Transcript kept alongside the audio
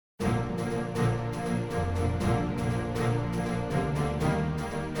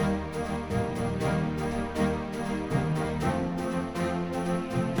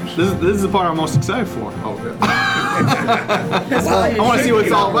This is the part I'm most excited for. Oh, good. I want to see what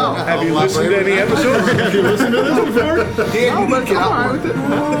it's all about. Have you listened to any episodes? Have you listened to this before? No, but I'm all right with it.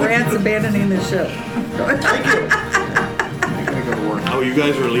 Brad's abandoning the ship. Thank you. I gotta go to work. Oh, you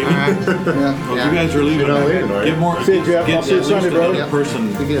guys are leaving? Oh, you guys are leaving. You're not leaving, are you? Get more. See you, Jeff. I'll see you at Sunday, least brother. another person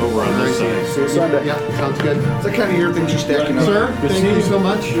over on this side. See you Sunday. Yeah, sounds good. It's the kind of year things you stacking up. Sir, thank you so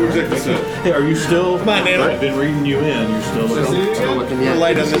much. Hey, are you still? Come on, Nano. I've been reading you in. You're still looking. Still looking, We're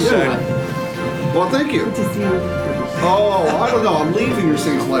light on this side. Well, thank you. To see you. Oh, I don't know. I'm leaving your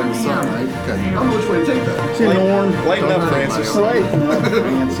things light in the sun, right? Okay. I don't know which way to take that. See you, Norm. Lighten up, Francis. Lighten up,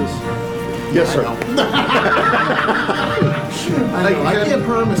 Francis. Yes, sir. I know. I can't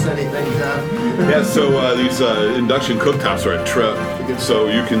promise anything, John. Yeah, so these induction cooktops are a trip. So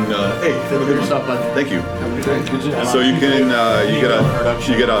you can, hey, have a good Yourself, bud. Thank you. Have a good day. So you can, you get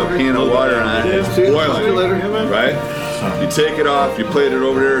a pan of water on it, it's See you boiling, later. right? You take it off, you plate it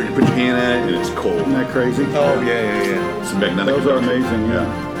over there, you put your hand in it, and it's cold. Isn't that crazy? Oh, yeah. It's magnetic. Those are induction. amazing,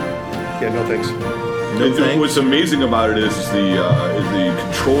 yeah. Yeah, no thanks. What's amazing about it is the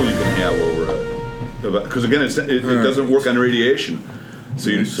control you can have over it. Because again, it doesn't work on radiation. So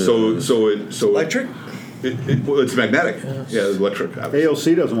Electric? Well, it's magnetic. Yeah, it's electric.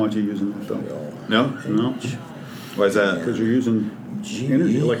 Obviously. AOC doesn't want you using that, though. No? No, Why is that? because you're using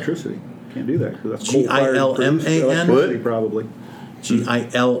energy, electricity. Can't do that, because that's coal-fired produced GILMAN? electricity, probably.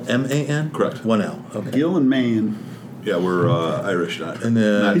 GILMAN? Correct. One L. Okay. Gil and Man. Yeah, we're Irish, not. And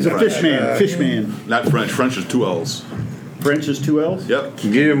then- not He's a French. fish man. Fish man. Not French. French is 2 L's. French is 2 L's? Yep.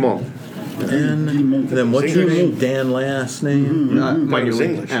 Guillemot. And then what's your name? Dan last name? Mine was is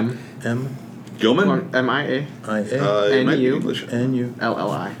English. M. Gilman? M-I-A. It might be N-U. English. N-U.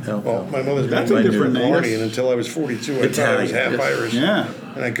 L-L-I. Well, my mother's That's name a was different name. McLaurin until I was 42. I thought I was half Irish. Yeah.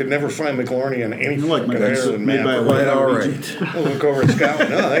 And I could never find McLaurin on any You like fucking McLaurin Ireland made by a map. white Right, all Norwegian. right. We'll look over at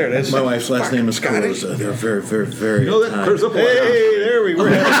Scotland. Oh, there it is. My wife's last name is Scottish. Caruso. They're very, very, very. No, that clears up a lot. Hey, there we go.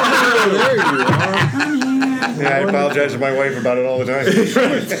 There you are. Yeah, I apologize to my wife about it all the time. She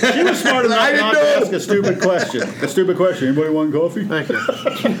was smart enough not to ask a stupid question. A stupid question. Anybody want coffee? Thank you.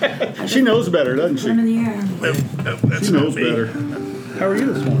 She knows better, doesn't she? One in the air. She knows better. How are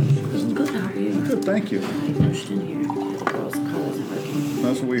you this morning? Good, how are you? Good, thank you. I pushed in here. The girls' cars are working.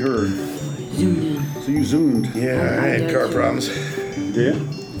 That's what we heard. Zoomed in. So you zoomed. Yeah, I had car problems. Yeah?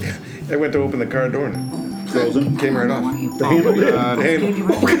 I went to open the car door and Frozen. came right off. The handle did.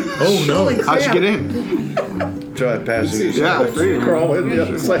 Oh, no. How'd you get in? So I passed it. Yeah, there you go. Crawl in.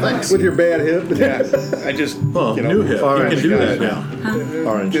 Yeah. It's like with your bad hip. Yeah, I just, Well, new hip. You can do that now.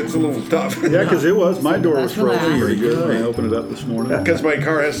 Orange. It's a little tough. Yeah, because it was. My door was That's relaxed. frozen pretty good when I opened it up this morning. Because my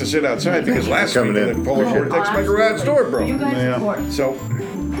car has to sit outside because last week the polar vortex my garage door broke. Yeah. So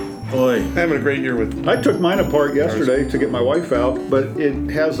Boy. having a great year with. I took mine apart yesterday to get my wife out, but it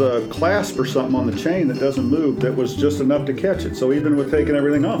has a clasp or something on the chain that doesn't move that was just enough to catch it. So even with taking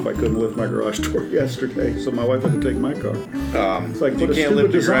everything off, I couldn't lift my garage door yesterday. So my wife had to take my car. It's like, You what a can't stupid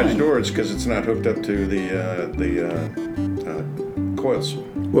lift your garage design. doors because it's not hooked up to the coils.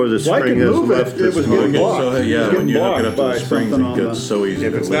 Or the Well, I spring could has move left it. It was this getting morning. blocked. So, It was yeah, getting when you hook it blocked up to by the springs, something it on gets the- so easy.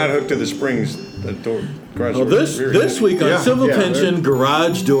 If to it's lift. not hooked to the springs, the door garage Well, door. this week on Yeah, Civil yeah, Tension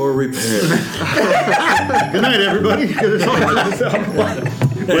Garage Door Repair. Good night, everybody.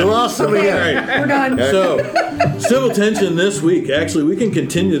 We lost him again. We're done. So, Civil Tension this week. Actually, we can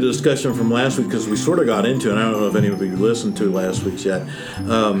continue the discussion from last week because we sort of got into it. I don't know if anybody listened to last week's yet.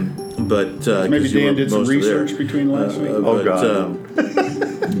 But Maybe 'cause you Dan were did some most of there. research between last week. Oh, God.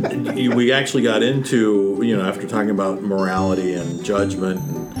 We actually got into, after talking about morality and judgment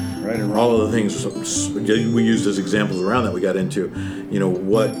and Right and wrong. all of the things we used as examples around that, we got into,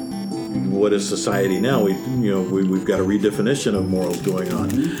 what is society now? We've got a redefinition of morals going on,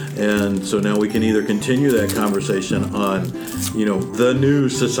 and so now we can either continue that conversation on, the new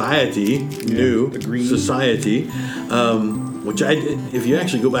society, the green society, which if you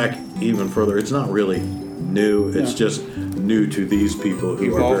actually go back even further, it's not really new. It's just new to these people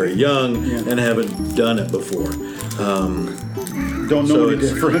who are very young and haven't done it before. Don't know So any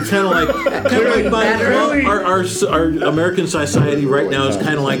it's difference. kind of like our American society right now is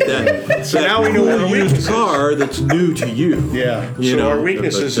kind of like that. So now we know what our used weaknesses car that's new to you. Yeah. So our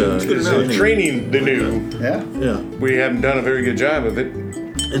weakness is in training the new. Yeah. Yeah. We haven't done a very good job of it.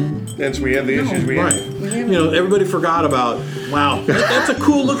 And Hence we have the issues we right. have. Everybody forgot about, wow, that's a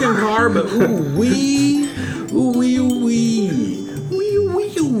cool looking car, but ooh wee.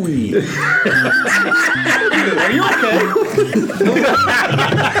 Are you okay?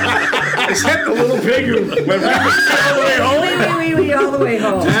 Is that the little pig who went all the way home? wee all the way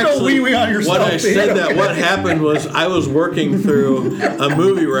home. Actually, wee-wee on yourself, when I said Dave. that, what happened was I was working through a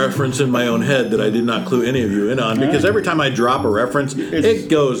movie reference in my own head that I did not clue any of you in on, because every time I drop a reference, it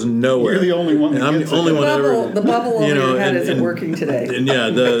goes nowhere. You're the only one that And I'm gets the only it. one ever. The bubble over you know, your head and- isn't and- working today. And yeah,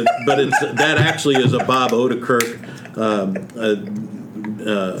 but that actually is a Bob Odenkirk.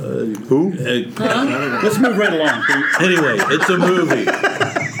 Who? Let's move right along. Pete. Anyway, it's a movie.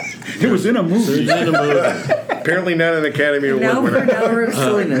 It was in a movie. It's in a movie. Apparently not an Academy Now Award for an winner. hour of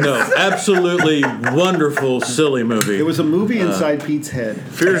silliness. No, absolutely wonderful, silly movie. It was a movie inside Pete's head.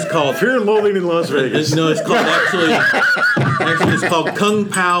 Fear and Loathing in Las Vegas. No, it's called actually it's called Kung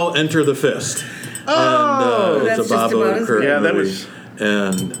Pao Enter the Fist. Oh, and, that's it's a Bob just about as Odenkirk good. Yeah, that movie. was-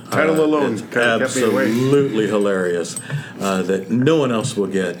 And Title alone it's kinda kept me awake. absolutely hilarious that no one else will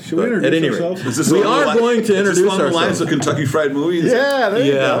get. Should we But introduce at any rate, ourselves? Is this we along the are li- going to is this introduce along the lines ourselves. of Kentucky Fried Movies? Yeah, there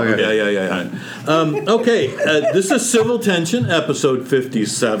you go. Yeah. Okay, this is Civil Tension, episode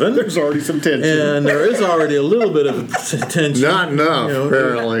 57. There's already some tension. And there is already a little bit of tension. Not enough,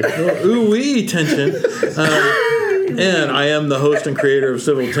 apparently. Ooh-wee tension. And I am the host and creator of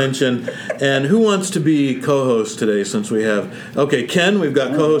Civil Tension. And who wants to be co-host today since we have... Okay, Ken, we've got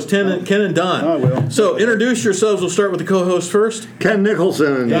co-host Ken and Don. I will. So introduce yourselves. We'll start with the co-host first. Ken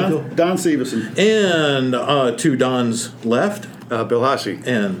Nicholson. Don Severson. And to Don's left. Bill Hasse.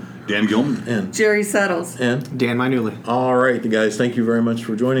 And Dan Gilman. and Jerry Settles. and Dan Minuli. all right, guys, thank you very much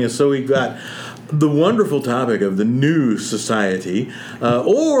for joining us. So we've got the wonderful topic of the new society,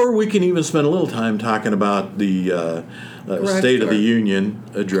 or we can even spend a little time talking about the State of the door. Union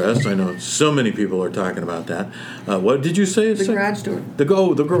address. I know so many people are talking about that. What did you say? The garage door. The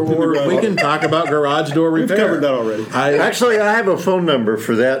garage. We can talk about garage door We've repair. covered that already. Actually, I have a phone number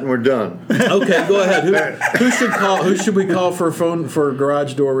for that, and we're done. Okay, go ahead. Who should call? Who should we call for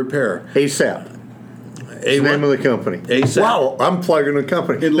garage door repair? ASAP. It's the name of the company. ASAP. Wow, I'm plugging the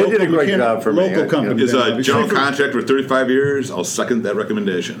company. In They local did a great mechan- job for me. local company. Is a general Cheaper. contractor for 35 years. I'll second that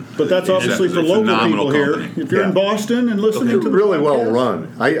recommendation. But that's obviously It's for a local phenomenal people here. company. If you're in Yeah. Boston and listening to the Really well podcast, run.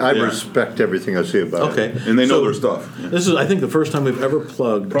 I Yeah. respect everything I see about it. Okay. And they know So, their stuff. Yeah. This is, I think, the first time we've ever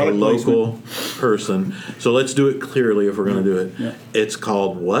plugged Product a local person. So let's do it clearly if we're going to do it. Yeah. It's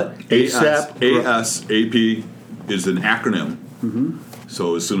called what? ASAP. ASAP is an acronym.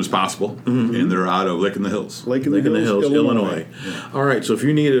 So as soon as possible. And they're out of Lake in the Hills. Lake in Lake in the Hills, Illinois. Illinois. All right. So if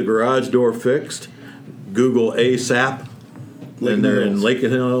you need a garage door fixed, Google ASAP. Lake in And the they're in Hills. Lake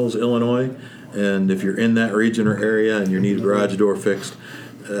in the Hills, Illinois. And if you're in that region or area and you need a garage door fixed,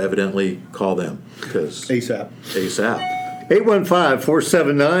 evidently call them because ASAP. ASAP.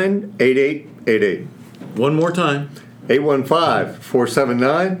 815-479-8888. One more time.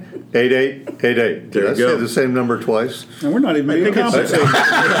 815-479-8888. Did There I you go. say the same number twice? And we're not even making compensation.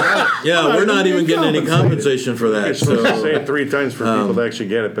 Yeah, we're not even getting any compensation for that. So Say it 3 times for people to actually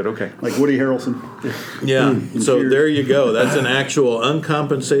get it, but okay. Like Woody Harrelson. yeah, so there you go. That's an actual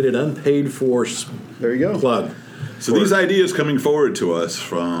uncompensated, unpaid for There you go. plug. So these ideas coming forward to us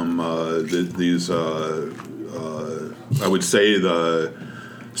from these, I would say, the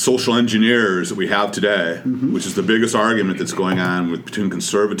social engineers that we have today, which is the biggest argument that's going on between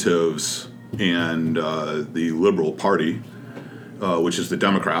conservatives and the Liberal Party, which is the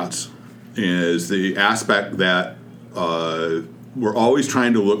Democrats, is the aspect that we're always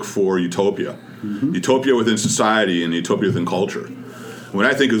trying to look for utopia. Utopia within society and utopia within culture. What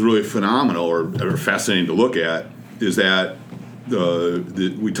I think is really phenomenal or fascinating to look at is that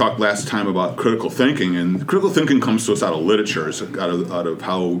we talked last time about critical thinking, and critical thinking comes to us out of literature, it's out of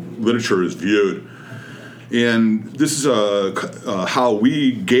how literature is viewed. And this is how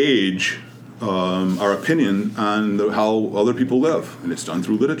we gauge our opinion on how other people live, and it's done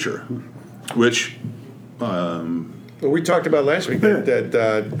through literature, which... Well, we talked about last week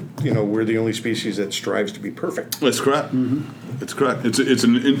that we're the only species that strives to be perfect. That's correct. It's correct. It's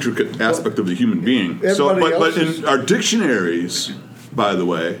an intricate aspect of the human being. So, Everybody but else in our dictionaries, by the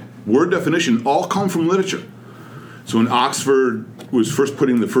way, word definition all come from literature. So when Oxford was first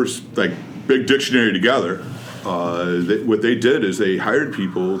putting the first big dictionary together, what they did is they hired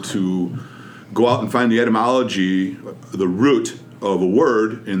people to go out and find the etymology, the root of a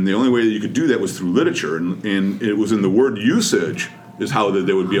word, and the only way that you could do that was through literature, and it was in the word usage is how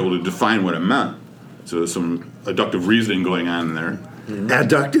they would be able to define what it meant. So there's some adductive reasoning going on in there.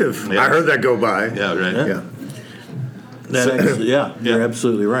 Adductive. Yeah. I heard that go by. Yeah, right. Yeah. You're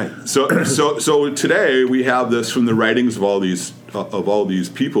absolutely right. So today we have this from the writings of all these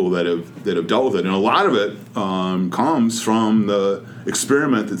people that have dealt with it, and a lot of it comes from the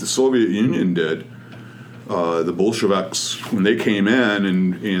experiment that the Soviet Union did. The Bolsheviks, when they came in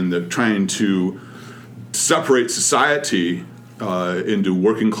and they're trying to separate society into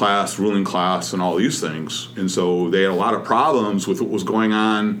working class, ruling class, and all these things. And so they had a lot of problems with what was going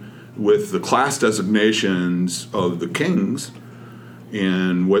on with the class designations of the kings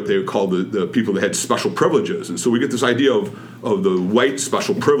and what they called the people that had special privileges. And so we get this idea of the white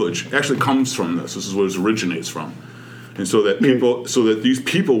special privilege. It actually comes from this. This is where it originates from. And so that these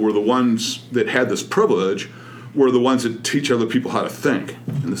people were the ones that had this privilege, were the ones that teach other people how to think.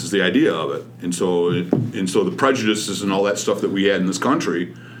 And this is the idea of it. And so the prejudices and all that stuff that we had in this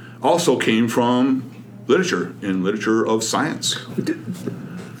country also came from literature and literature of science.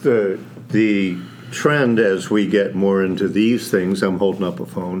 The trend as we get more into these things, I'm holding up a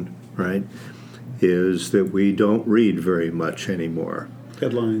phone, right, is that we don't read very much anymore.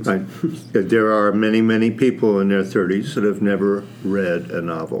 Headlines. There are many, many people in their 30s that have never read a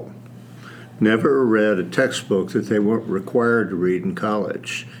novel, never read a textbook that they weren't required to read in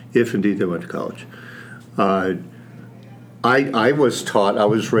college, if indeed they went to college. I was taught, I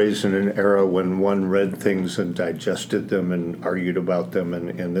was raised in an era when one read things and digested them and argued about them,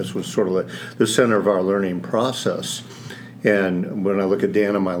 and this was sort of the center of our learning process. And when I look at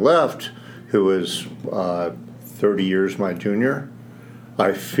Dan on my left, who is 30 years my junior,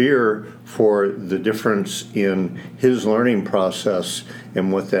 I fear for the difference in his learning process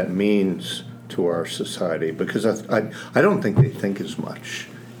and what that means to our society, because I don't think they think as much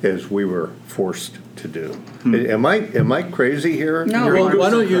as we were forced to do. Am I crazy here? No. Well,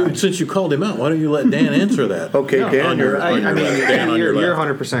 why don't you, since you called him out, why don't you let Dan answer that? Okay, Dan, you're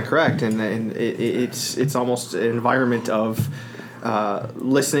 100% 100% correct, and it's almost an environment of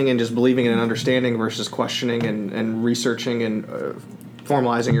listening and just believing and understanding versus questioning and researching and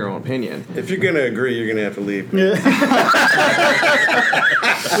formalizing your own opinion. If you're going to agree, you're going to have to leave. Yeah.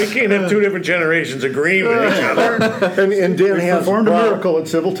 We can't have two different generations agreeing with each other. And Dan has performed a miracle at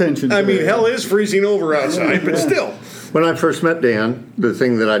Civil Tension. I mean, hell is freezing over outside, but still. When I first met Dan, the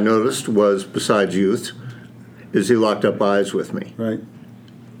thing that I noticed was, besides youth, is he locked up eyes with me. Right.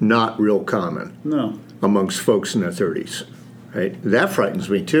 Not real common. No. Amongst folks in their 30s. Right? That frightens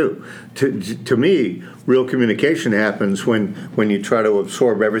me too. To me, real communication happens when you try to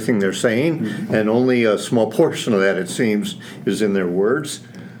absorb everything they're saying, and only a small portion of that, it seems, is in their words.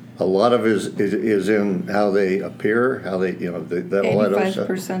 A lot of it is in how they appear, how they, that all that other stuff.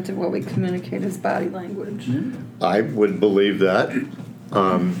 85% of what we communicate is body language. I would believe that.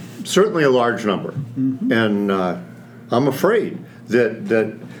 Certainly a large number, and I'm afraid that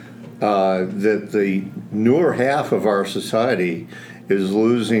the newer half of our society is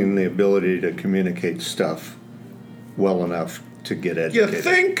losing the ability to communicate stuff well enough to get educated. You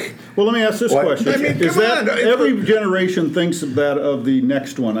think? Well, let me ask this question. I mean, is come that on. every generation thinks of that of the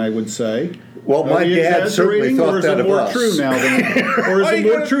next one, I would say. Well, my dad certainly thought that of us. Or is it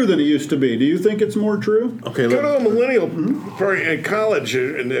more true than it used to be? Do you think it's more true? Okay, go to a millennial party in college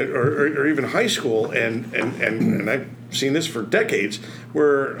or even high school, and I've seen this for decades,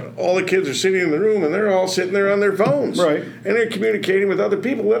 where all the kids are sitting in the room and they're all sitting there on their phones, right? And they're communicating with other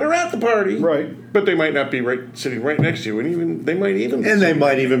people that are at the party, right? But they might not be sitting right next to you, and they might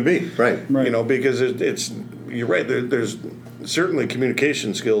even be right. Because it's you're right. There's certainly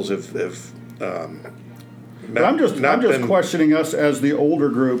communication skills have I'm just questioning us as the older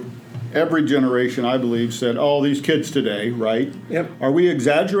group. Every generation, I believe, said, "Oh, these kids today, right?" Yep. Are we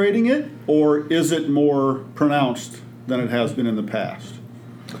exaggerating it, or is it more pronounced than it has been in the past?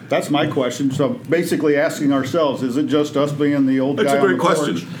 That's my question. So basically, asking ourselves, is it just us being the old guy? That's a great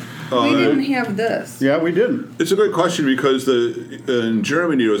question. We didn't have this. Yeah, we didn't. It's a great question because in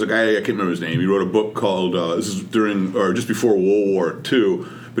Germany there was a guy, I can't remember his name. He wrote a book called this is during or just before World War II.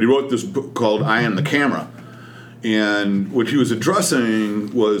 But he wrote this book called I Am the Camera. And what he was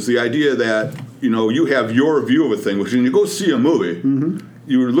addressing was the idea that, you have your view of a thing, which when you go see a movie,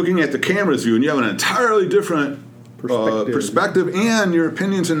 you're looking at the camera's view and you have an entirely different perspective, and your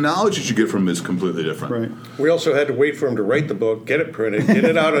opinions and knowledge that you get from it is completely different. Right. We also had to wait for him to write the book, get it printed, get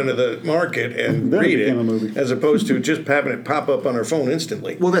it out into the market, and read it, as opposed to just having it pop up on our phone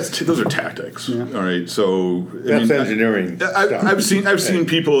instantly. Well, those are tactics. Yeah. All right, so that's engineering. I've seen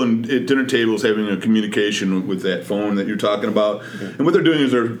people at dinner tables having a communication with that phone that you're talking about, and what they're doing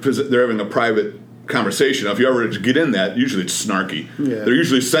is they're having a private conversation. Now, if you ever get in that, usually it's snarky. Yeah. They're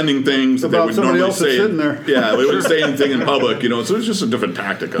usually sending things that they would normally say. Sitting there. Yeah, they wouldn't say anything in public, so it's just a different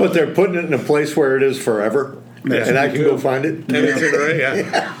tactic. But they're putting it in a place where it is forever, and I can go find it.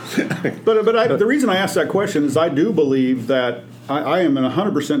 But the reason I asked that question is I do believe that I am in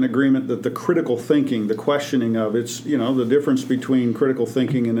 100% in agreement that the critical thinking, the questioning of it's the difference between critical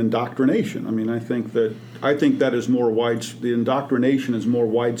thinking and indoctrination. I mean, I think that is more the indoctrination is more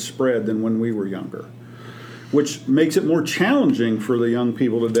widespread than when we were younger. which makes it more challenging for the young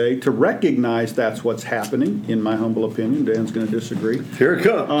people today to recognize that's what's happening, in my humble opinion. Dan's going to disagree. Here it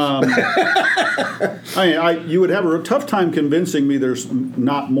comes. You would have a tough time convincing me there's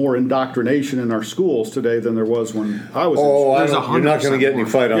not more indoctrination in our schools today than there was when I was in school. You're not going to get any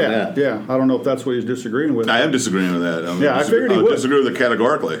fight on that. Yeah, I don't know if that's what he's disagreeing with. I am disagreeing with that. I figured he would. Disagree with it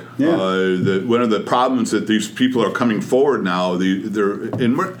categorically. Yeah. One of the problems that these people are coming forward now,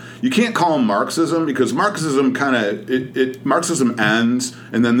 you can't call them Marxism, because Marxism Marxism ends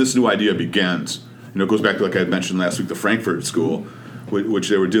and then this new idea begins. It goes back to, like I mentioned last week, the Frankfurt School, which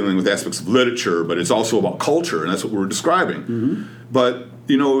they were dealing with aspects of literature, but it's also about culture, and that's what we're describing. Mm-hmm. But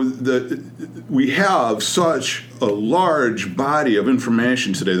we have such a large body of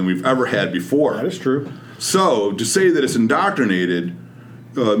information today than we've ever had before. That is true. So to say that it's indoctrinated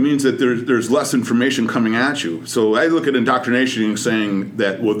means that there's less information coming at you. So I look at indoctrination and saying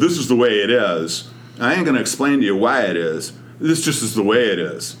that, well, this is the way it is. I ain't going to explain to you why it is. This just is the way it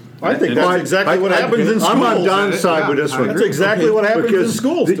is. I think that's exactly what happens in schools. I'm on Don's side with this one. That's exactly what happens in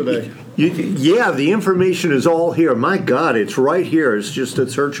schools today. The information is all here. My God, it's right here. It's just a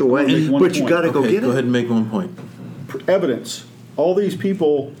search away. But you got to go get it. Go ahead and make one point. Evidence. All these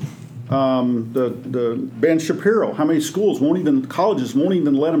people, the Ben Shapiro, how many colleges won't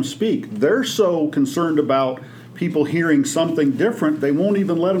even let them speak. They're so concerned about people hearing something different, they won't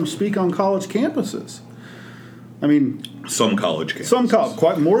even let them speak on college campuses. I mean, some college campuses.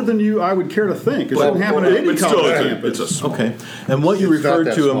 Quite more than I would care to think. It doesn't happen at any college campus. Okay. And what you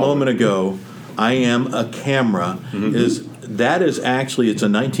referred to a moment ago, I am a camera, is actually, it's a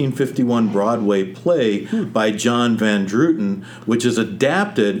 1951 Broadway play by John Van Druten, which is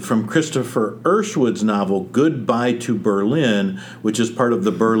adapted from Christopher Irshwood's novel Goodbye to Berlin, which is part of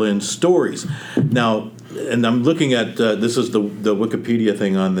the Berlin Stories. Now, and I'm looking at this is the Wikipedia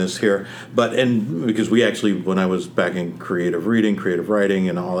thing on this here, because we actually, when I was back in creative reading, creative writing,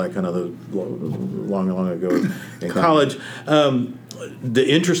 and all that kind of long ago in college, the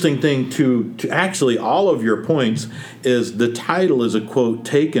interesting thing to actually all of your points is the title is a quote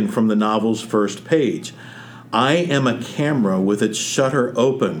taken from the novel's first page. I am a camera with its shutter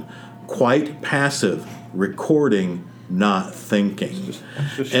open, quite passive, recording, not thinking.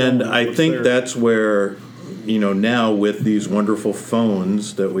 And I think that's where, now with these wonderful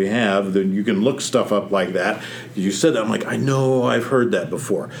phones that we have, that you can look stuff up like that. You said that, I'm like, I know I've heard that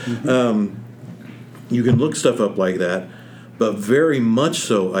before. Mm-hmm. You can look stuff up like that, but very much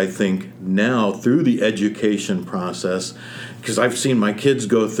so, I think, now through the education process, because I've seen my kids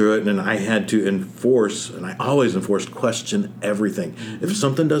go through it, and I had to enforce, and I always enforce, question everything. Mm-hmm. If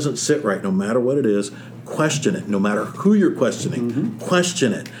something doesn't sit right, no matter what it is, question it. No matter who you're questioning,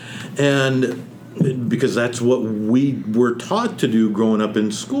 question it. And because that's what we were taught to do growing up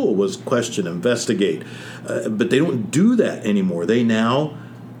in school, was question, investigate. But they don't do that anymore. They now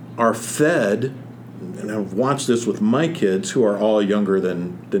are fed, and I've watched this with my kids, who are all younger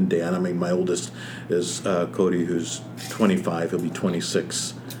than Dan. I mean, my oldest is Cody, who's 25. He'll be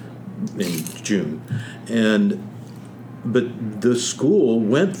 26 in June. But the school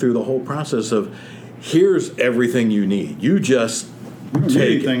went through the whole process of, here's everything you need. You just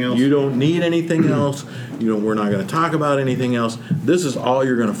take it. You don't need anything else. We're not going to talk about anything else. This is all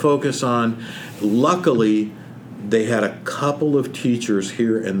you're going to focus on. Luckily, they had a couple of teachers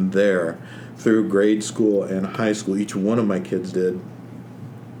here and there through grade school and high school. Each one of my kids did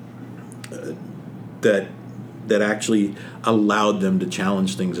that actually allowed them to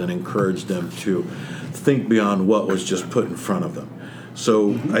challenge things and encouraged them to think beyond what was just put in front of them.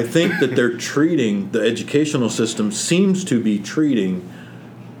 So I think that the educational system seems to be treating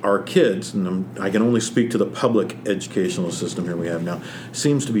our kids, and I can only speak to the public educational system here we have now,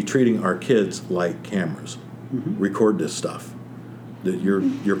 seems to be treating our kids like cameras. Record this stuff. That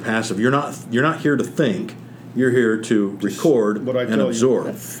you're passive. You're not here to think. You're here to record and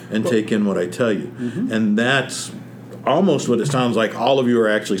absorb and take in what I tell you. And that's almost what it sounds like all of you are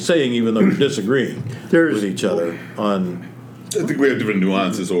actually saying, even though you're disagreeing with each other on. I think we have different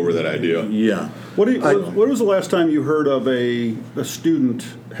nuances over that idea. Yeah. What was the last time you heard of a student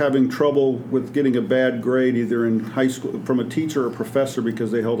having trouble with getting a bad grade, either in high school, from a teacher or professor,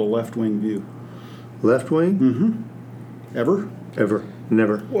 because they held a left-wing view? Left wing? Ever? Ever.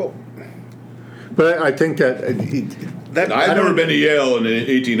 Never. Well, but I think that I've never been to Yale in the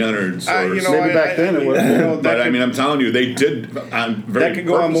 1800s. Maybe back then it was. But I'm telling you, they did very that could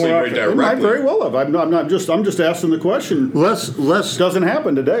go on more very often. It might very well have. I'm just asking the question. Less doesn't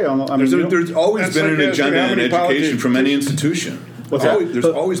happen today. There's always been an agenda in education from any institution. There's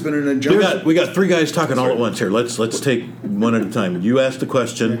always been an agenda. We got three guys talking all at once here. Let's take one at a time. You asked the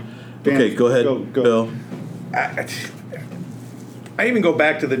question. Okay, go ahead, Bill. I even go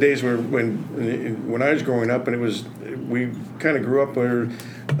back to the days when I was growing up, and we kind of grew up where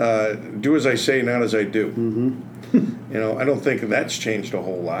do as I say, not as I do. Mm-hmm. I don't think that's changed a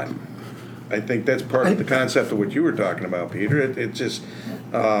whole lot. I think that's part of the concept of what you were talking about, Peter. It's just,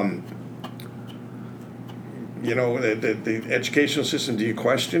 the educational system. Do you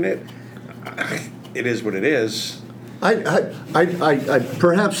question it? It is what it is.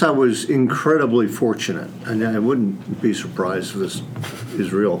 Perhaps I was incredibly fortunate, and I wouldn't be surprised if this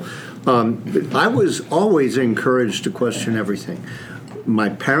is real. I was always encouraged to question everything. My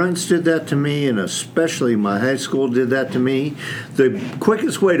parents did that to me, and especially my high school did that to me. The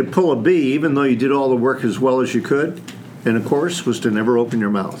quickest way to pull a B, even though you did all the work as well as you could in a course, was to never open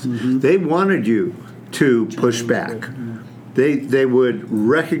your mouth. Mm-hmm. They wanted you to push back. They would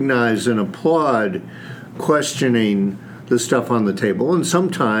recognize and applaud questioning the stuff on the table, and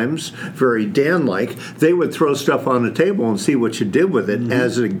sometimes, very Dan-like, they would throw stuff on the table and see what you did with it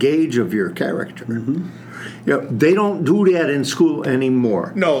as a gauge of your character. Mm-hmm. They don't do that in school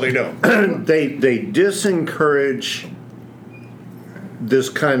anymore. No, they don't. They disencourage this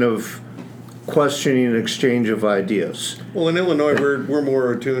kind of questioning and exchange of ideas. Well, in Illinois, we're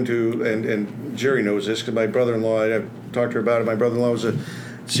more attuned to, and Jerry knows this because my brother-in-law, I've talked to her about it. My brother-in-law was a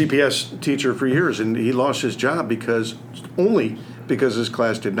CPS teacher for years, and he lost his job only because his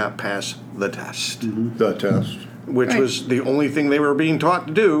class did not pass the test. Mm-hmm. The test. Which was the only thing they were being taught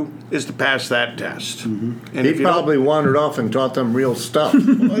to do, is to pass that test. Mm-hmm. And he probably wandered off and taught them real stuff.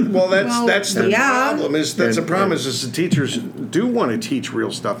 Well, that's the problem. That's the problem is the teachers do want to teach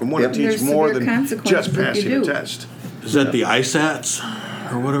real stuff and want to teach more than just passing a test. Is that the ISATs?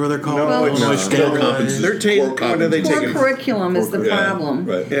 Or whatever they're called. No, it's they're taking. Core curriculum is the problem,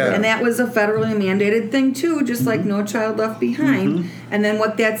 and that was a federally mandated thing too. Just like No Child Left Behind. And then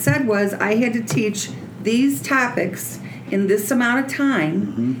what that said was, I had to teach these topics in this amount of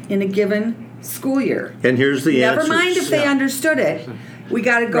time in a given school year. And here's the answer. Never mind if they understood it. We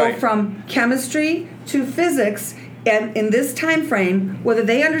got to go from chemistry to physics. And in this time frame, whether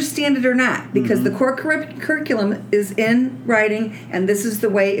they understand it or not, because the core curriculum is in writing, and this is the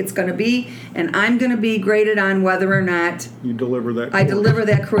way it's going to be, and I'm going to be graded on whether or not you deliver that. I deliver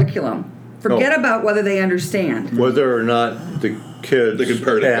that curriculum. Forget about whether they understand. Whether or not the kids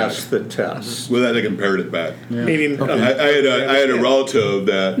pass the test. Well, they can parrot it back. Yeah. Meaning, I had a relative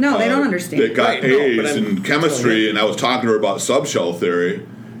that they don't understand. That got A's in chemistry, and I was talking to her about subshell theory.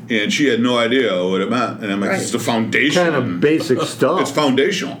 And she had no idea what it meant. And I'm like, it's the foundation. Kind of basic stuff. It's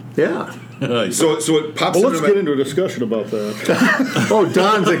foundational. Yeah. So it pops well, let's get into a discussion about that. Oh,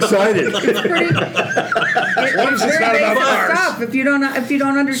 Don's excited. It's very basic stuff. If you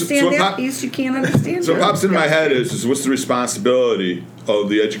don't understand that piece, you can't understand So what pops into my head is what's the responsibility of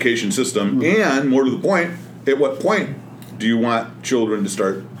the education system? And more to the point, at what point do you want children to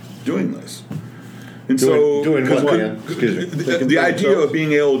start doing this? And doing what? The idea of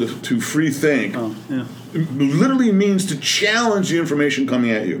being able to free think literally means to challenge the information coming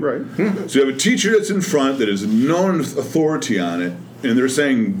at you. Right. So you have a teacher that's in front that is known authority on it, and they're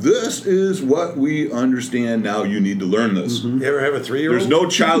saying, this is what we understand now, you need to learn this. You ever have a 3-year-old? There's no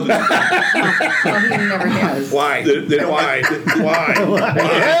child Well, he never has. Why? Why?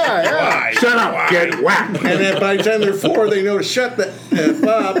 Yeah. Shut up, get whacked. And then by the time they're 4, they know to shut the F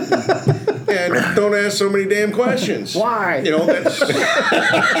up and don't ask so many damn questions. Why? That's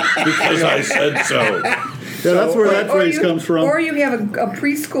because I said so. Yeah, that's where that phrase comes from. Or you have a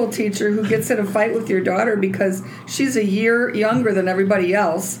preschool teacher who gets in a fight with your daughter because she's a year younger than everybody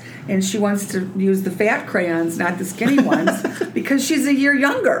else, and she wants to use the fat crayons, not the skinny ones, because she's a year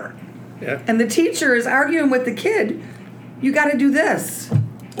younger. Yeah. And the teacher is arguing with the kid, you got to do this.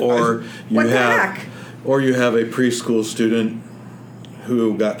 Or what the heck? Or you have a preschool student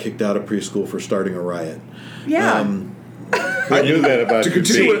who got kicked out of preschool for starting a riot. Yeah. I knew that about to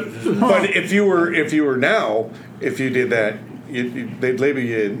continue it. But if you did that, they'd label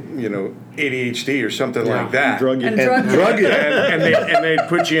you, ADHD or something like that. Drug you. And drug you. and they'd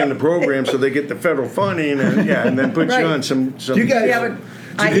put you in the program so they get the federal funding and then put you on some. You guys,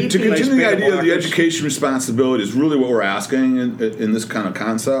 to continue the idea of the education responsibility is really what we're asking in this kind of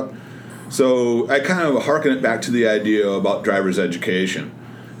concept. So I kind of hearken it back to the idea about driver's education.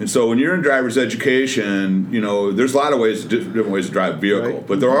 And so when you're in driver's education, there's a lot of ways, different ways to drive a vehicle. Right.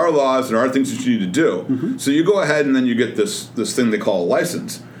 But there are laws, there are things that you need to do. Mm-hmm. So you go ahead and then you get this thing they call a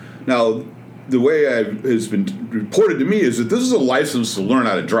license. Now, the way has been reported to me is that this is a license to learn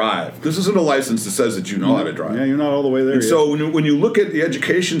how to drive. This isn't a license that says that you know how to drive. Yeah, you're not all the way there and yet. So when you look at the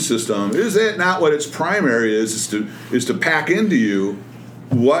education system, is that not what its primary is to pack into you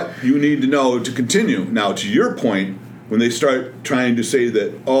what you need to know to continue. Now, to your point, when they start trying to say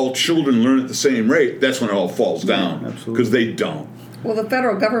that all children learn at the same rate, that's when it all falls down. Because they don't. Well, the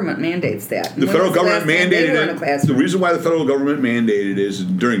federal government mandates that. The federal government mandated it. The reason why the federal government mandated it is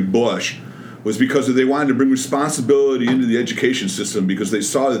during Bush was because they wanted to bring responsibility into the education system because they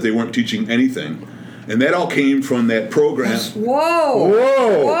saw that they weren't teaching anything. And that all came from that program. Whoa!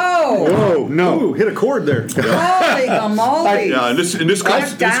 No! Ooh, hit a chord there. Holy moly! Yeah, and this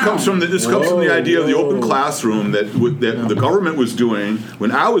comes from the idea of the open classroom that the government was doing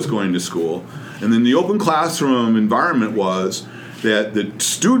when I was going to school, and then the open classroom environment was that the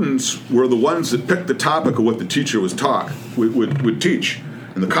students were the ones that picked the topic of what the teacher would teach.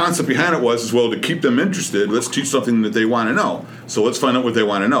 And the concept behind it was, as well, to keep them interested, let's teach something that they want to know. So let's find out what they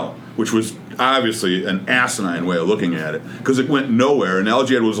want to know, which was obviously an asinine way of looking at it because it went nowhere, and all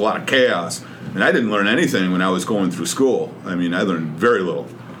you had was a lot of chaos. And I didn't learn anything when I was going through school. I mean, I learned very little.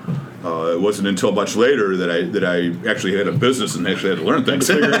 It wasn't until much later that I actually had a business and actually had to learn things.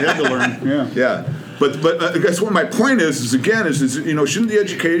 You had to learn, yeah. But I guess what my point is shouldn't the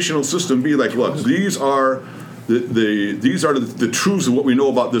educational system be like, look, these are the truths of what we know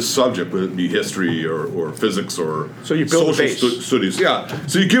about this subject, whether it be history or physics or so you build social studies. Yeah.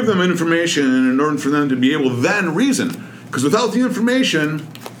 So you give them information in order for them to be able to then reason. Because without the information,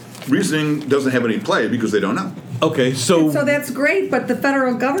 reasoning doesn't have any play because they don't know. Okay, so that's great, but the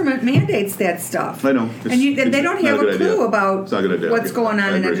federal government mandates that stuff. I know. And they don't have a clue about what's going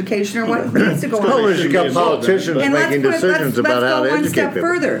on in education or what needs to go on. You got politicians making decisions about how to educate people. Let's go one step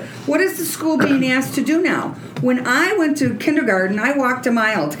further. What is the school being asked to do now? When I went to kindergarten, I walked a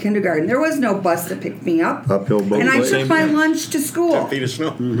mile to kindergarten. There was no bus to pick me up. Uphill both and I ways. took my lunch to school. 10 feet of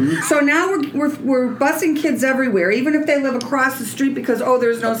snow. Mm-hmm. So now we're busing kids everywhere, even if they live across the street because,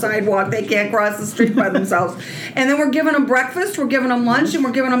 there's no sidewalk. They can't cross the street by themselves. And then we're giving them breakfast, we're giving them lunch, and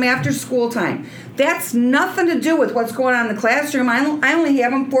we're giving them after school time. That's nothing to do with what's going on in the classroom. I only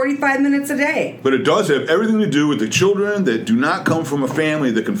have them 45 minutes a day. But it does have everything to do with the children that do not come from a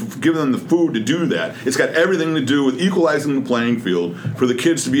family that can give them the food to do that. It's got everything to do with equalizing the playing field for the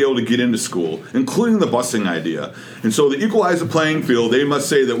kids to be able to get into school, including the busing idea. And so to equalize the playing field, they must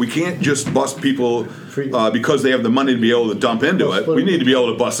say that we can't just bus people because they have the money to be able to dump into it. We need to be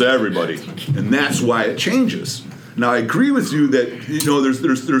able to bus everybody. And that's why it changes. Now, I agree with you that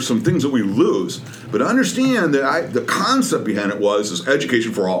there's some things that we lose, but understand that the concept behind it is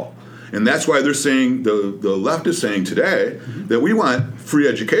education for all, and that's why they're saying the left is saying today that we want free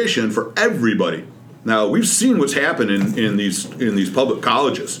education for everybody. Now, we've seen what's happened in these public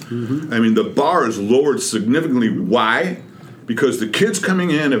colleges. I mean, the bar is lowered significantly. Why? Because the kids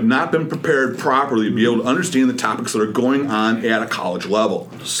coming in have not been prepared properly to be able to understand the topics that are going on at a college level.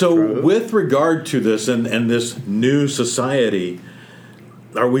 So with regard to this and this new society,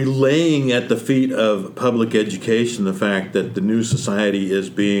 are we laying at the feet of public education the fact that the new society is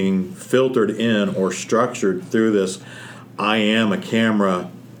being filtered in or structured through this I am a camera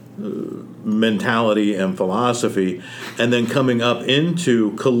mentality and philosophy, and then coming up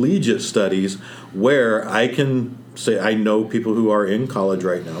into collegiate studies where I can say I know people who are in college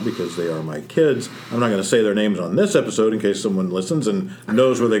right now because they are my kids. I'm not going to say their names on this episode in case someone listens and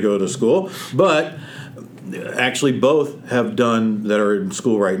knows where they go to school, but actually both have done that are in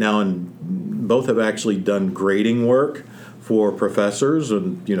school right now, and both have actually done grading work for professors,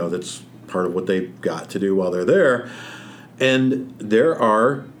 and that's part of what they've got to do while they're there. And there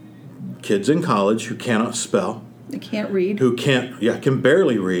are kids in college who cannot spell, they can't read, who can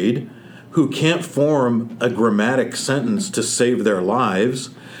barely read, who can't form a grammatic sentence to save their lives,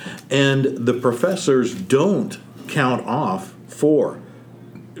 and the professors don't count off for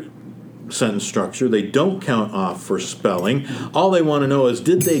sentence structure. They don't count off for spelling. All they want to know is,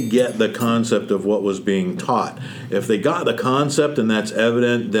 did they get the concept of what was being taught? If they got the concept and that's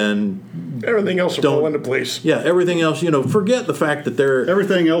evident, then everything else will fall into place. Yeah, everything else, forget the fact that they're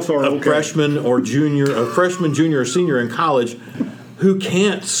everything else are a freshman, junior, or senior in college who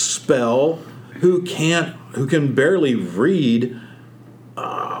can't spell, who can barely read,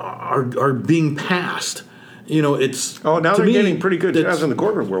 are being passed. It's now they're getting pretty good jobs in the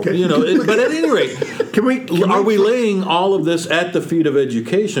corporate world. But at any rate, are we laying all of this at the feet of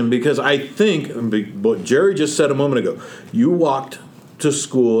education? Because I think what Jerry just said a moment ago, you walked to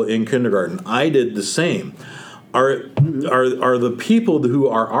school in kindergarten. I did the same. Are the people who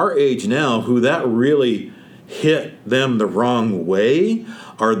are our age now who that really hit them the wrong way?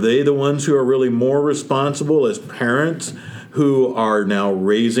 Are they the ones who are really more responsible as parents who are now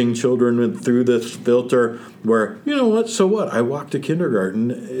raising children through this filter where, so what? I walked to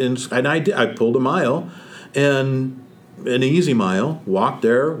kindergarten and I pulled a mile, and an easy mile, walk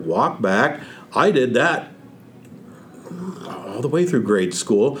there, walk back. I did that all the way through grade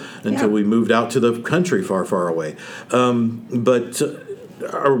school until we moved out to the country far, far away.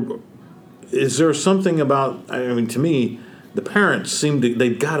 Is there something about, to me, the parents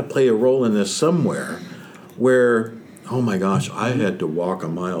they've got to play a role in this somewhere where, oh my gosh, I had to walk a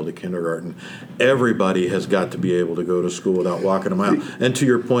mile to kindergarten. Everybody has got to be able to go to school without walking a mile. And to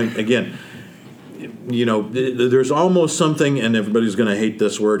your point, again, there's almost something, and everybody's going to hate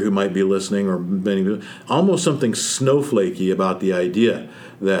this word who might be listening, or many, almost something snowflakey about the idea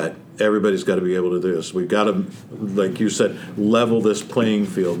that everybody's got to be able to do this. We've got to, like you said, level this playing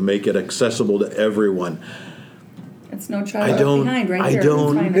field, make it accessible to everyone. It's no child left behind, right? I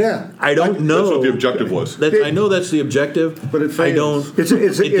don't know. That's what the objective was. I know that's the objective, but it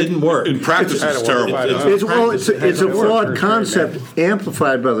didn't work. In practice, it's terrible. It's a flawed concept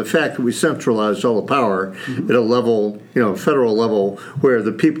amplified by the fact that we centralized all the power at a level, federal level, where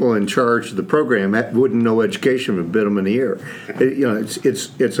the people in charge of the program wouldn't know education if it bit them in the ear.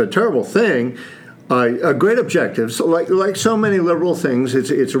 It's a terrible thing. A great objective. So like so many liberal things,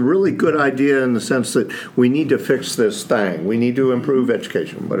 it's a really good idea in the sense that we need to fix this thing. We need to improve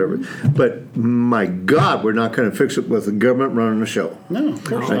education, whatever. But my God, we're not going to fix it with the government running the show. No, of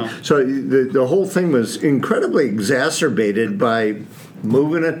course not. So the whole thing was incredibly exacerbated by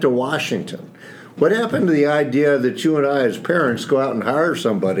moving it to Washington. What happened to the idea that you and I as parents go out and hire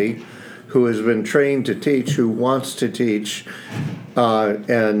somebody who has been trained to teach, who wants to teach,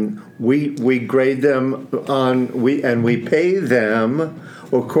 and we grade them we pay them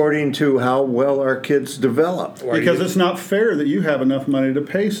according to how well our kids develop. Because it's not fair that you have enough money to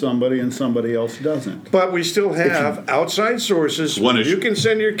pay somebody and somebody else doesn't. But we still have outside sources you can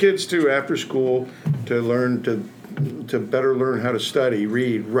send your kids to after school to learn to better learn how to study,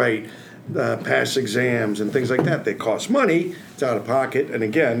 read, write, pass exams and things like that. They cost money. It's out of pocket, and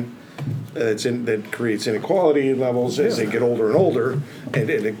again, that creates inequality levels as they get older and older, and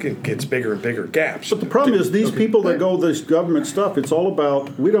it gets bigger and bigger gaps. But the problem is these people that go this government stuff. It's all about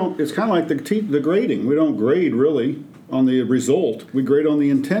it's kind of like the grading. We don't grade really on the result. We grade on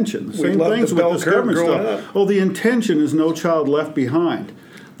the intention. Same things with this government stuff. Oh, the intention is no child left behind.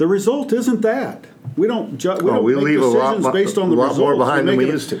 The result isn't that. We don't make decisions based on the results. More behind than we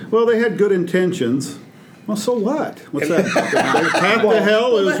used to. Well, they had good intentions. Well, so what? What's that? Path to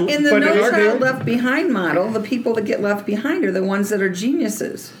hell is. In the No Child Left Behind model, the people that get left behind are the ones that are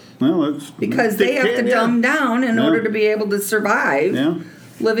geniuses. Well, because they have to dumb down in order to be able to survive. Yeah.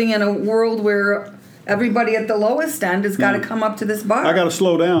 Living in a world where everybody at the lowest end has got to come up to this bar. I got to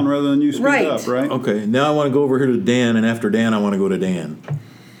slow down rather than you speed up, right? Okay, now I want to go over here to Dan, and after Dan, I want to go to Dan.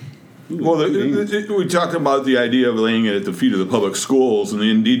 Well, we talked about the idea of laying it at the feet of the public schools, and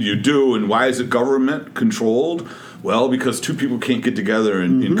indeed you do. And why is it government controlled? Well, because two people can't get together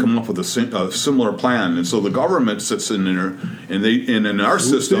and come up with a similar plan, and so the government sits in there, and in our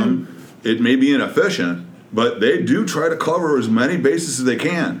system, it may be inefficient, but they do try to cover as many bases as they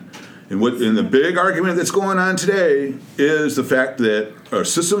can. And the big argument that's going on today is the fact that our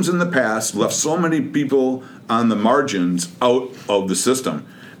systems in the past left so many people on the margins out of the system,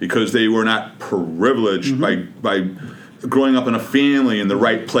 because they were not privileged by growing up in a family in the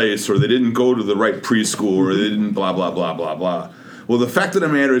right place, or they didn't go to the right preschool, or they didn't blah, blah, blah, blah, blah. Well, the fact of the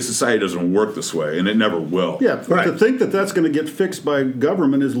matter is society doesn't work this way, and it never will. Yeah, but to think that that's going to get fixed by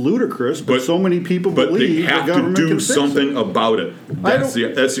government is ludicrous, but so many people believe the government can fix it. But they have to do something about it. That's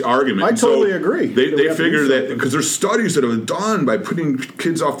the argument. I totally agree. They figure that, because there's studies that have been done by putting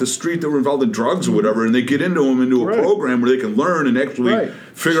kids off the street that were involved in drugs or whatever, and they get into a program where they can learn and actually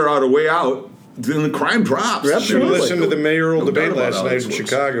figure out a way out. Then the crime drops. Absolutely. We listened to the mayoral debate last night in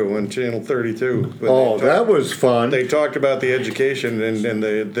Chicago on Channel 32. That was fun. They talked about the education and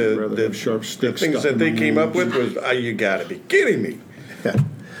the sharp sticks things that they came up with was, you got to be kidding me. Yeah.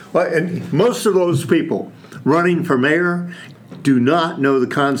 Well, and most of those people running for mayor do not know the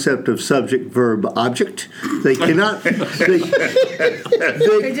concept of subject, verb, object. They cannot. Come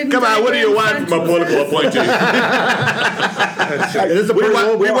on, what do you want from a political appointee?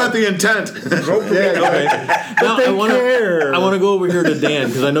 We want the intent. Now, I want to go over here to Dan,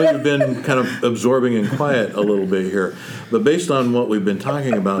 because I know you've been kind of absorbing and quiet a little bit here. But based on what we've been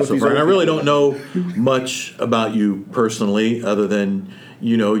talking about so far, and I really don't know much about you personally, other than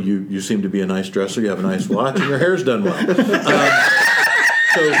you seem to be a nice dresser, you have a nice watch, and your hair's done well.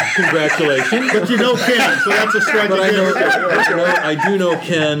 So congratulations. But you know Ken, so that's a strike against. I do know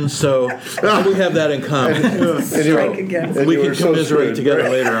Ken, so we have that in common. Strike against. We can commiserate together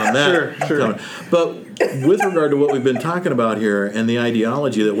later on that. Sure. But with regard to what we've been talking about here and the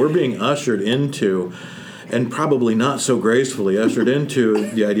ideology that we're being ushered into, and probably not so gracefully ushered into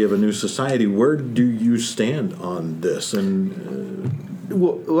the idea of a new society. Where do you stand on this? And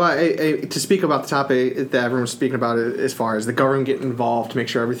to speak about the topic that everyone's speaking about, as far as the government getting involved to make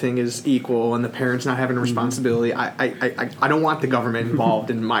sure everything is equal and the parents not having a responsibility, I don't want the government involved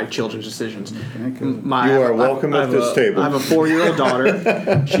in my children's decisions. You are welcome at this table. I have a 4-year-old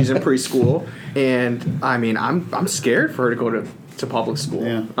daughter. She's in preschool, and I mean, I'm scared for her to go to public school.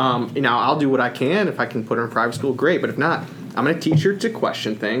 Yeah. I'll do what I can. If I can put her in private school, great. But if not, I'm going to teach her to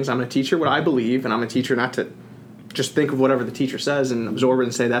question things. I'm going to teach her what I believe, and I'm going to teach her not to just think of whatever the teacher says and absorb it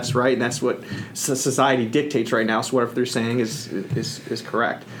and say that's right and that's what society dictates right now. So whatever they're saying is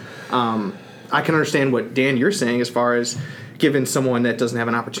correct. I can understand what, Dan, you're saying as far as giving someone that doesn't have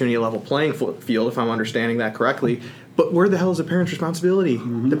an opportunity level playing field, if I'm understanding that correctly. But where the hell is the parent's responsibility?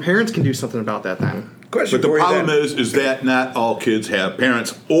 The parents can do something about that then. But the problem is that not all kids have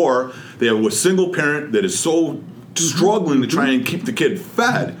parents, or they have a single parent that is so struggling to try and keep the kid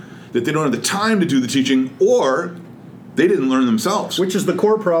fed that they don't have the time to do the teaching, or they didn't learn themselves, which is the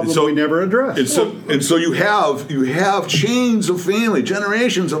core problem we never addressed. And so you have chains of family,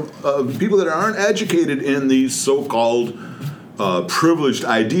 generations of people that aren't educated in these so-called privileged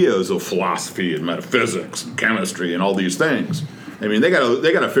ideas of philosophy and metaphysics and chemistry and all these things. I mean, they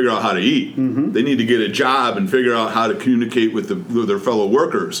gotta figure out how to eat. They need to get a job and figure out how to communicate with their fellow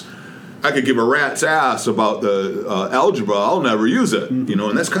workers. I could give a rat's ass about the algebra. I'll never use it, and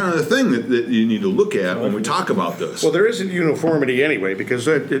that's kind of the thing that you need to look at when we talk about this. Well, there isn't uniformity anyway, because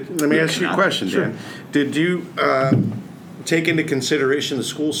let me ask you a question, Dan. Did you take into consideration the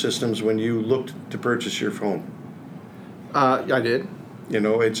school systems when you looked to purchase your home? I did.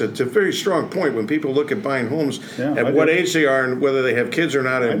 It's a very strong point when people look at buying homes at what age they are and whether they have kids or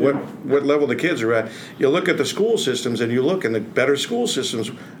not and what level the kids are at. You look at the school systems and you look in the better school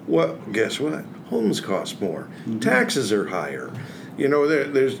systems. Guess what? Homes cost more. Taxes are higher.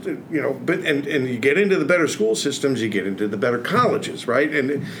 There's but you get into the better school systems, you get into the better colleges, right?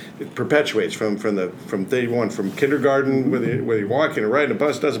 And it perpetuates from day one, from kindergarten, whether you're walking or riding a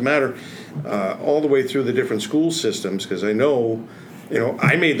bus, doesn't matter, all the way through the different school systems. Because I know.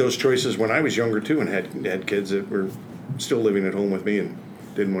 I made those choices when I was younger too, and had kids that were still living at home with me and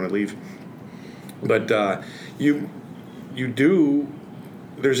didn't want to leave. But you do.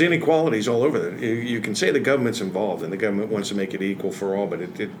 There's inequalities all over there. You can say the government's involved and the government wants to make it equul for all, but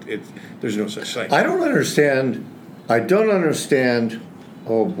there's no such thing. I don't understand.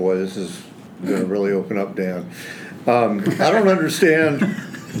 Oh boy, this is going to really open up Dan. I don't understand.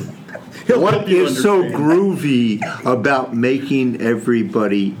 What is so groovy about making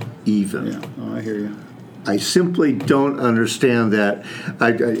everybody even? Yeah, I hear you. I simply don't understand that.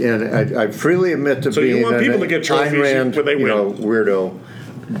 I freely admit to being you want people to get trophies Ayn when they win. Weirdo,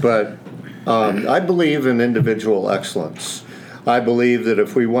 but I believe in individual excellence. I believe that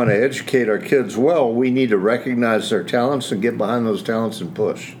if we want to educate our kids well, we need to recognize their talents and get behind those talents and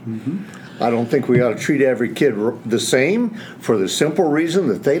push. I don't think we ought to treat every kid the same for the simple reason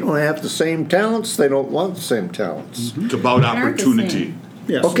that they don't have the same talents. They don't want the same talents. It's about opportunity.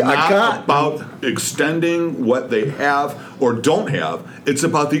 Yes. Okay, Not about extending what they have or don't have. It's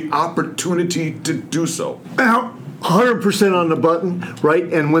about the opportunity to do so. 100% on the button, right?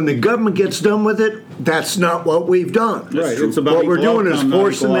 And when the government gets done with it, that's not what we've done. Right. It's about what we're doing is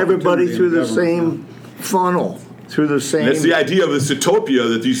forcing everybody through the same same funnel. Through the same. That's the idea of this utopia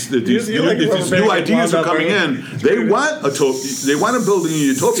that these new ideas are coming in. They want they want to build a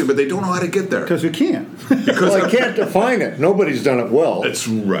utopia, but they don't know how to get there. Because you can't. Well, I can't define it. Nobody's done it well. That's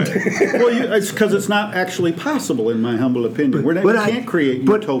right. Well, it's because it's not actually possible, in my humble opinion. We can't create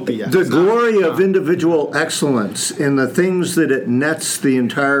utopia. The glory of individual excellence in the things that it nets the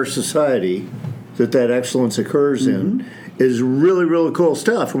entire society, that excellence occurs in, is really, really cool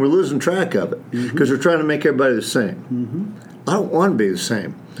stuff, and we're losing track of it because we're trying to make everybody the same. I don't want to be the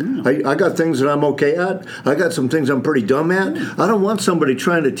same. I got things that I'm okay at. I got some things I'm pretty dumb at. I don't want somebody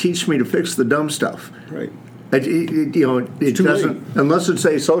trying to teach me to fix the dumb stuff. Right. It doesn't, unless it's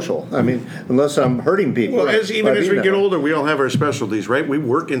asocial. I mean, unless I'm hurting people. Well, as we get older, we all have our specialties, right? We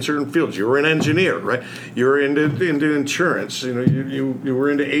work in certain fields. You're an engineer, right? You're into insurance. You were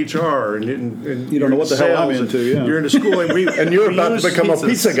into HR, and you don't know what the hell I'm into. Yeah. You're into school, and you're about to become a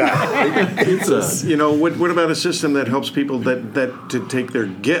pizza guy. Pizzas. What about a system that helps people that to take their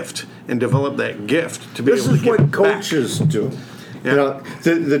gift and develop that gift to be able to give back? This is what coaches do. Yeah.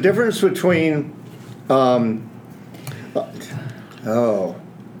 The difference between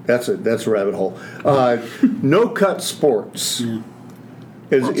that's a rabbit hole. No cut sports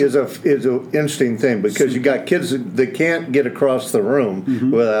is an interesting thing because you got kids that can't get across the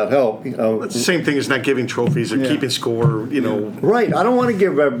room without help. It's the same thing as not giving trophies or keeping score. Right. I don't want to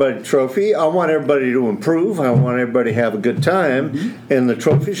give everybody a trophy. I want everybody to improve. I want everybody to have a good time, and the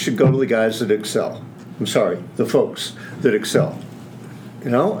trophies should go to the guys that excel. I'm sorry, the folks that excel.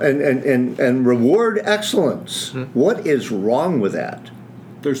 And reward excellence. What is wrong with that?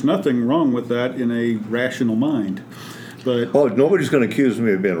 There's nothing wrong with that in a rational mind. But nobody's going to accuse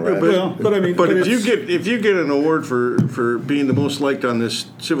me of being rational. But I mean, if you get an award for being the most liked on this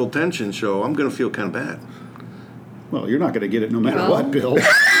Civil Tension show, I'm going to feel kind of bad. Well, you're not going to get it no matter what, Bill.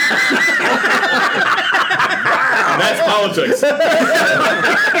 That's politics.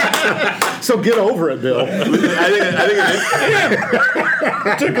 So get over it, Bill. I think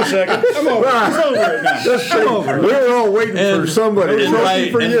Took a second. I'm over it now. We're all waiting for somebody. And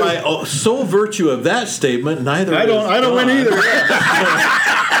by sole virtue of that statement, neither. I don't win either.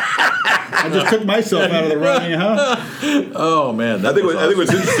 I just took myself out of the running, huh? Oh man, I think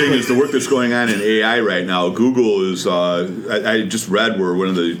what's interesting is the work that's going on in AI right now. Google is. I just read where one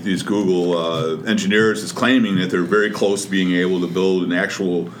of these Google engineers is claiming that they're very close to being able to build an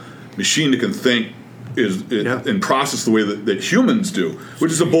actual machine that can think and process the way that humans do,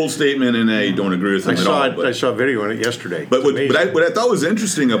 which is a bold statement, and I don't agree with them at all. I saw a video on it yesterday. But what I thought was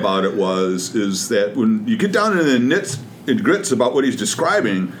interesting about it is that when you get down into the nits and grits about what he's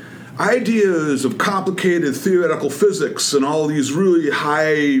describing, ideas of complicated theoretical physics and all these really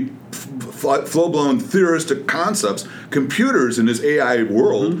high flow-blown theoristic concepts, computers in this AI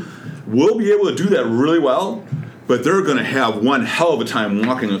world will be able to do that really well, but they're going to have one hell of a time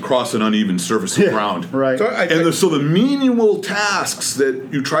walking across an uneven surface of ground. Right. So the menial tasks that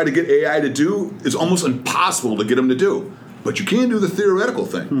you try to get AI to do is almost impossible to get them to do. But you can do the theoretical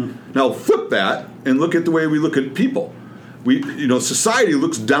thing. Now flip that and look at the way we look at people. Society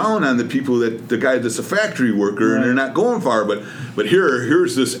looks down on the people the guy that's a factory worker and they're not going far. But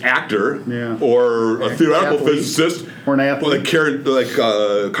here's this actor or a theoretical physicist or an athlete, like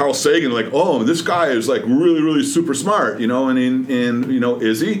Carl Sagan. Like, oh, this guy is like really, really super smart.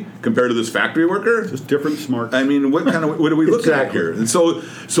 Is he compared to this factory worker? Just different smart. I mean, what are we looking at here? And so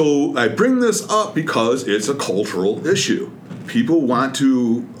I bring this up because it's a cultural issue. People want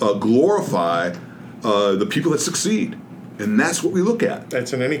to glorify the people that succeed. And that's what we look at.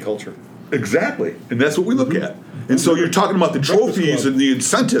 That's in any culture. Exactly. And that's what we look at. And so you're talking about the trophies and the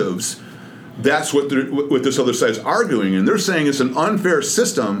incentives. That's what this other side's arguing. And they're saying it's an unfair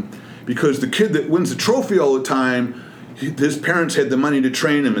system because the kid that wins the trophy all the time, his parents had the money to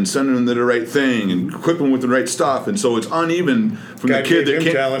train him and send him to the right thing and equip him with the right stuff. And so it's uneven from the kid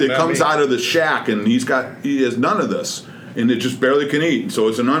that comes out of the shack and he has none of this. And it just barely can eat. And so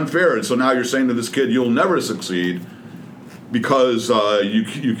it's an unfair. And so now you're saying to this kid, you'll never succeed. Because you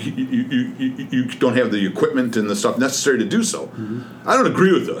don't have the equipment and the stuff necessary to do so. I don't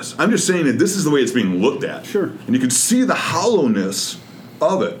agree with this. I'm just saying that this is the way it's being looked at. Sure. And you can see the hollowness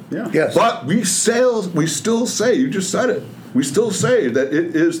of it. Yeah. Yes. But we still say, you just said it, we still say that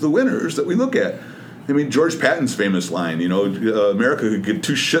it is the winners that we look at. I mean, George Patton's famous line, America could give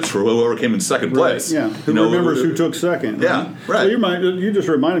two shits for whoever came in second place. Yeah. Who remembers who took second? Yeah, right. Well, you just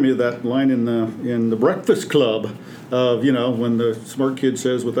reminded me of that line in the Breakfast Club. Of when the smart kid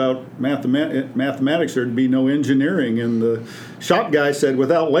says without mathematics there'd be no engineering, and the shop guy said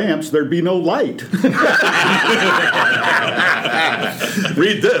without lamps there'd be no light.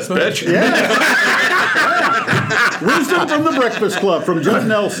 Read this, bitch. Wisdom from the Breakfast Club from Judd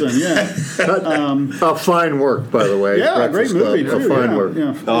Nelson. Yeah, fine work, by the way. Yeah, great movie too. Fine work.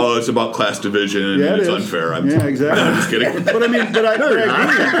 Yeah. Oh, it's about class division and it's unfair. Exactly. I'm just kidding. But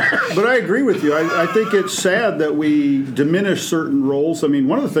I agree with you. I think it's sad that we diminish certain roles. I mean,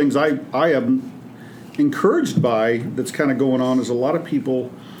 one of the things I am encouraged by that's kind of going on is a lot of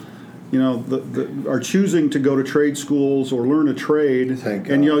people, are choosing to go to trade schools or learn a trade.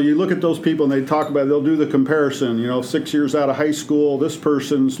 And you look at those people and they'll do the comparison. 6 years out of high school, this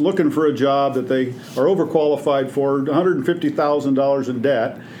person's looking for a job that they are overqualified for, $150,000 in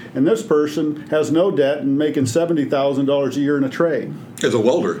debt. And this person has no debt and making $70,000 a year in a trade. As a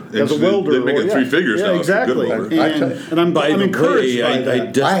welder. They're making three figures now. Exactly. And I'm encouraged by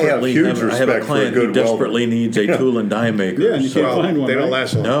that. I have a client who desperately needs a tool and die maker. Yeah, and you can't find one. They don't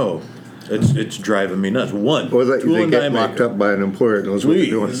last long. No. It's driving me nuts. They get locked up by an employer that knows what they're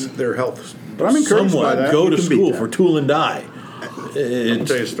doing. Their health. But I'm encouraged by that. Go to school for tool and die. I'll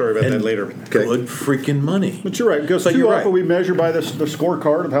tell you a story about that later. Good freaking money. But you're right, because But too you're often right. we measure by the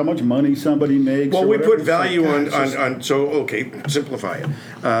scorecard of how much money somebody makes. Well, or we whatever. put value on. So, okay, simplify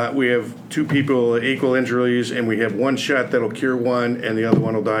it. We have 2 people, equal injuries, and we have one shot that'll cure one, and the other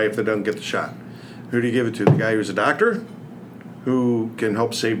one will die if they don't get the shot. Who do you give it to? The guy who's a doctor, who can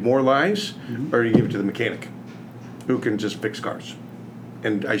help save more lives, or do you give it to the mechanic, who can just fix cars?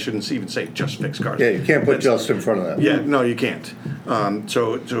 And I shouldn't even say just fix cars. Yeah, you can't put That's- just in front of that. Yeah, no, you can't.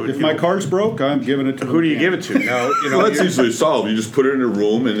 So If you my know, car's broke, I'm giving it to who do you give it to? Now, you know, Well, that's easily solved. You just put it in a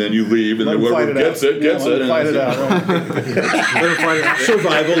room and then you leave, and Let then them fight whoever it gets out. it gets Yeah, it. let them and fight it out.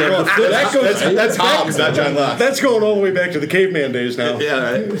 Survival of the fittest. That's Hobbes, not John Locke. that's going all the way back to the caveman days now.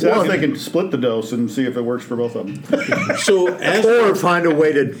 Yeah, right. So I was thinking split the dose and see if it works for both of them. So as Or find a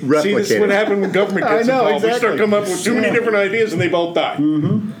way to See, replicate this is what it. happened when government I gets know, involved. We start exactly. coming up with too many different ideas, and they both die.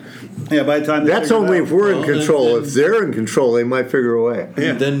 Yeah, by the time they That's figure it only out. if we're in Well, control. and- If they're in control, they might figure a way.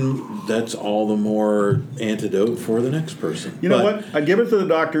 then that's all the more antidote for the next person. You know But- what? I'd give it to the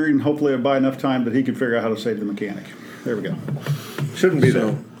doctor, and hopefully I'd buy enough time that he can figure out how to save the mechanic. There we go. Shouldn't be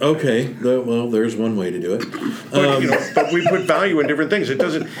So, okay, well, there's one way to do it. But, but we put value in different things. It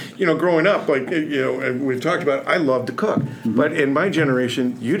doesn't, growing up, and we've talked about, I love to cook. But in my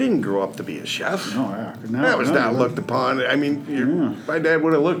generation, you didn't grow up to be a chef. Oh, yeah. No, That was no, not no. looked upon. I mean, my dad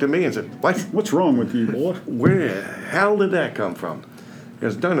would have looked at me and said, "What? What's wrong with you, boy? Where the hell did that come from?" He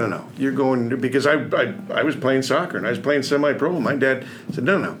goes, no. You're going to, because I was playing soccer and I was playing semi-pro. And my dad said,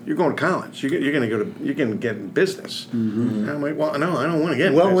 no. You're going to college. You're going to get in business. And I'm like, well, no, I don't want to get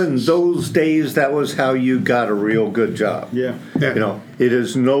in Well, in business. those days, that was how you got a real good job. Yeah. Yeah. You know, it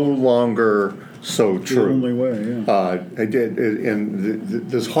is no longer so The true. only way, yeah.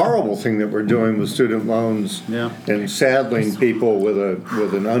 This horrible thing that we're doing with student loans Yeah. and saddling people with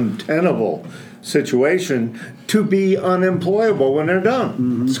an untenable situation to be unemployable when they're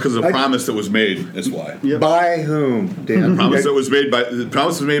done. It's because of the promise that was made. That's why. By whom, Dan? Promise that was made by the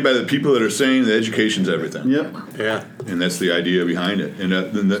promise was made by the people that are saying that education's everything. Yep. Yeah. And that's the idea behind it. And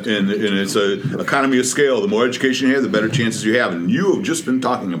it's a economy of scale. The more education you have, the better chances you have. And you have just been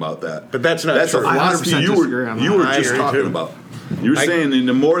talking about that. But that's not That's true. a philosophy 100% you disagree on you that. were I just agree, talking too. about. You were saying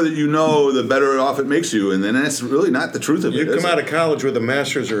the more that you know, the better off it makes you. And then that's really not the truth of it. You is come it? out of college with a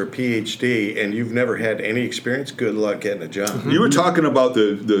master's or a PhD and you've never had any experience, good luck getting a job. You were talking about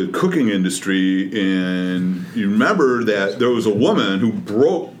the cooking industry, and you remember that there was a woman who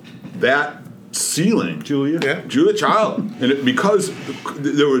broke that ceiling. Julia? Yeah. Julia Child, and because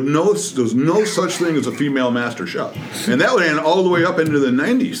there was no such thing as a female master chef, and that went all the way up into the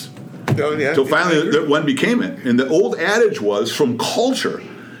 90s. Oh, yeah. So finally, that one became it. And the old adage was from culture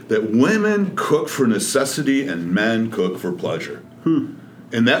that women cook for necessity and men cook for pleasure.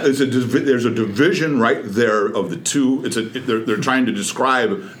 And that is there's a division right there of the two. They're trying to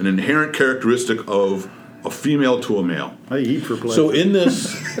describe an inherent characteristic of a female to a male. I eat for pleasure. So in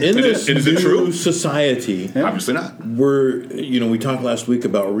this is it new true? society, Obviously not. we talked last week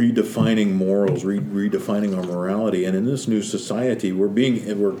about redefining morals, redefining our morality, and in this new society,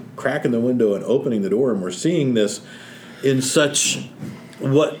 we're cracking the window and opening the door, and we're seeing this in such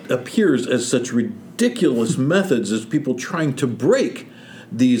what appears as such ridiculous methods as people trying to break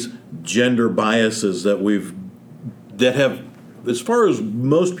these gender biases that have, as far as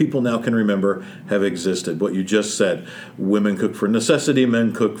most people now can remember, have existed. What you just said: women cook for necessity,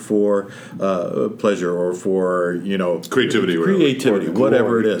 men cook for pleasure, or for Creativity,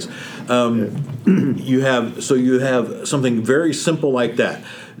 whatever it is. You have something very simple like that.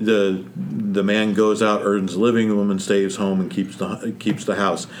 The man goes out, earns a living, the woman stays home and keeps the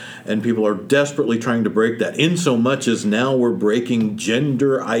house, and people are desperately trying to break that. In so much as now we're breaking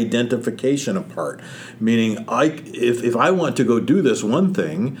gender identification apart, meaning if I want to go do this one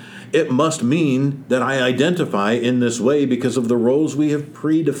thing, it must mean that I identify in this way because of the roles we have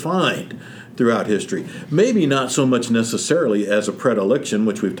predefined throughout history. Maybe not so much necessarily as a predilection,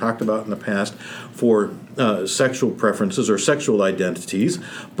 which we've talked about in the past, for sexual preferences or sexual identities,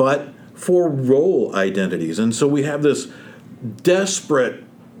 but for role identities. And so we have this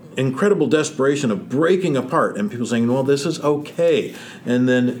incredible desperation of breaking apart, and people saying, well, this is okay. And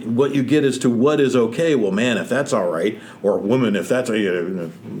then what you get is to what is okay. Well, man, if that's all right, or woman, if that's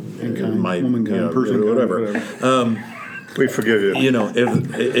Womankind, personkind, whatever. We forgive you.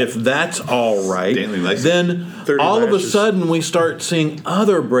 If that's all right, Likes then 30 all of a lashes. sudden we start seeing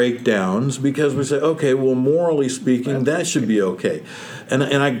other breakdowns because we say, okay, well, morally speaking, that should be okay. And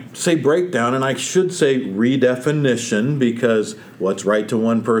I say breakdown, and I should say redefinition, because what's right to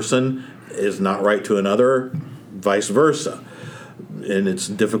one person is not right to another, vice versa. and it's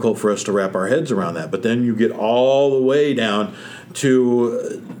difficult for us to wrap our heads around that. But then you get all the way down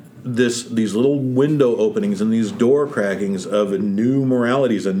to these little window openings and these door crackings of new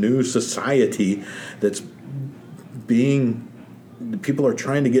moralities, a new society that's people are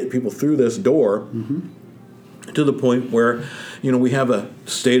trying to get people through this door to the point where, we have a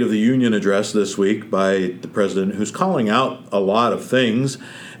State of the Union address this week by the president who's calling out a lot of things,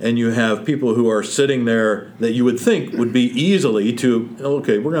 and you have people who are sitting there that you would think would be easily to,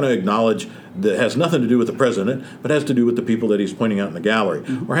 okay, we're going to acknowledge that has nothing to do with the president, but has to do with the people that he's pointing out in the gallery,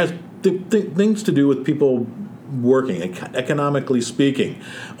 or has things to do with people working, economically speaking,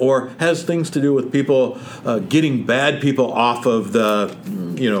 or has things to do with people getting bad people off of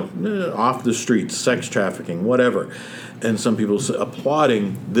off the streets, sex trafficking, whatever. And some people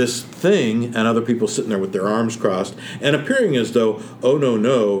applauding this thing, and other people sitting there with their arms crossed and appearing as though, oh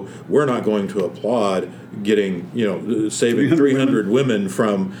no, we're not going to applaud getting, saving 300 women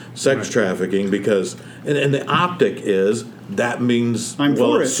from sex trafficking because, and the optic is that means,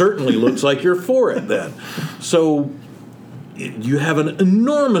 it certainly looks like you're for it then. So you have an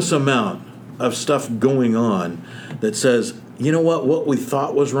enormous amount of stuff going on that says, what we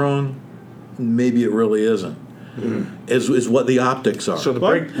thought was wrong, maybe it really isn't. Is what the optics are. So the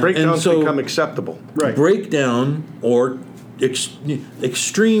breakdowns become acceptable. Right. Breakdown or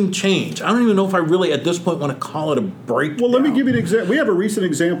extreme change. I don't even know if I really, at this point, want to call it a breakdown. Well, let me give you an example. We have a recent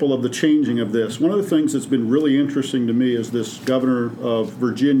example of the changing of this. One of the things that's been really interesting to me is this governor of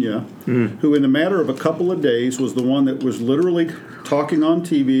Virginia, who in a matter of a couple of days was the one that was literally talking on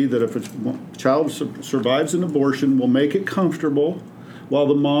TV that if a child survives an abortion, we'll make it comfortable while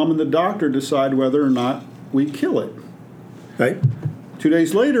the mom and the doctor decide whether or not we kill it. Right. 2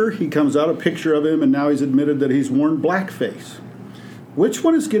 days later, he comes out, a picture of him, and now he's admitted that he's worn blackface. Which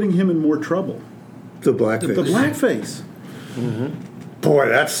one is getting him in more trouble? The blackface. The blackface. Boy,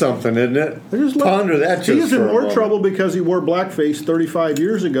 that's something, isn't it? Ponder that just for a He is in more moment. trouble because he wore blackface 35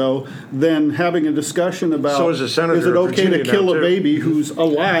 years ago than having a discussion about So is a senator is it of okay to Virginia kill now, a too. baby who's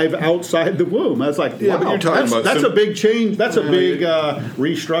alive outside the womb. That's like, Yeah, but wow, you're talking about that's a big change. That's a big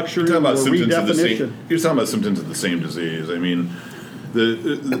restructuring You're talking about or symptoms of the redefinition. same. You're talking about symptoms of the same disease. I mean,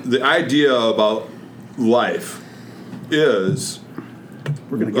 the idea about life is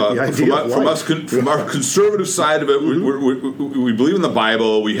We're going to get the idea of life. from our conservative side of it. We believe in the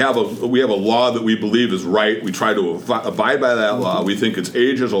Bible. We have a law that we believe is right. We try to abide by that law. We think it's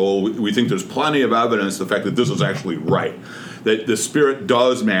ages old. We think there's plenty of evidence the fact that this is actually right. That the spirit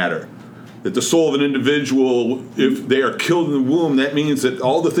does matter. That the soul of an individual, if they are killed in the womb, that means that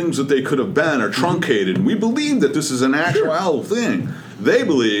all the things that they could have been are truncated. And we believe that this is an actual thing. They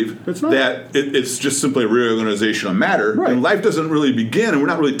believe that it's just simply a reorganization of matter, and life doesn't really begin, and we're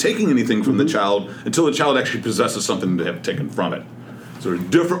not really taking anything from the child until the child actually possesses something to have taken from it. So there are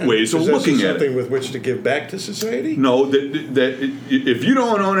different ways of looking at it. Something with which to give back to society? No, that if you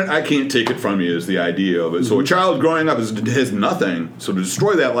don't own it, I can't take it from you is the idea of it. So a child growing up has nothing. So to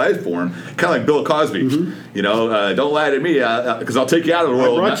destroy that life form, kind of like Bill Cosby, don't lie to me because I'll take you out of the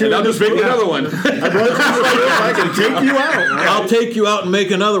world and I'll just make another one. I can take you out. I'll take you out and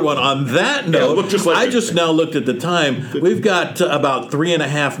make another one. On that note, I just now looked at the time. We've got about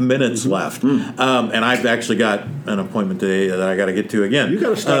 3.5 minutes left, and I've actually got an appointment today that I got to get to again. You got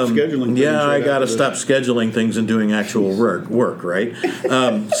to stop scheduling things. Yeah, I right got to after stop scheduling things and doing actual work, right?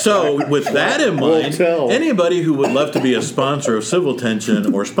 So with that in mind, anybody who would love to be a sponsor of Civil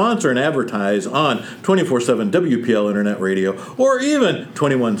Tension or sponsor and advertise on 24/7 WPL Internet Radio or even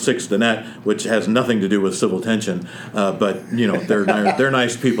 21.6 The Net, which has nothing to do with Civil Tension, but they're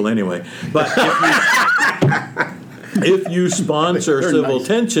nice people anyway. But if you sponsor Civil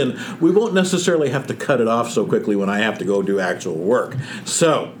Tension, we won't necessarily have to cut it off so quickly when I have to go do actual work.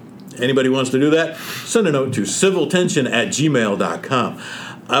 So, anybody wants to do that, send a note to civiltension@gmail.com.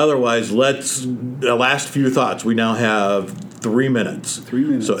 Otherwise, last few thoughts. We now have 3 minutes. 3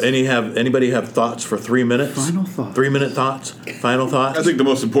 minutes. So, anybody have thoughts for 3 minutes? Final thoughts. 3-minute thoughts? Final thoughts? I think the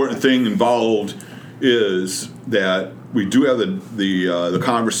most important thing involved is that we do have the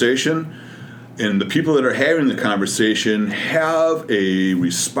conversation, and the people that are having the conversation have a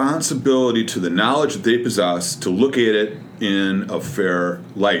responsibility to the knowledge that they possess to look at it in a fair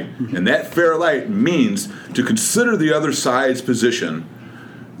light. And that fair light means to consider the other side's position,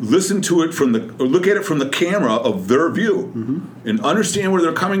 listen to it or look at it from the camera of their view, and understand where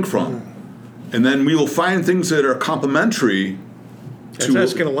they're coming from. And then we will find things that are complementary That's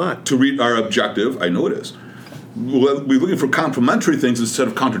asking a lot. to reach our objective. I know it is. We're looking for complementary things instead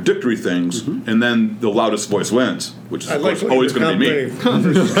of contradictory things, and then the loudest voice wins, which is of course always going to be me.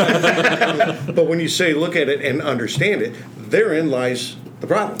 But when you say look at it and understand it, therein lies the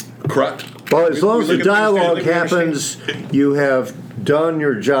problem. Correct. Well, as long as we the look at things, dialogue we understand. happens, you have done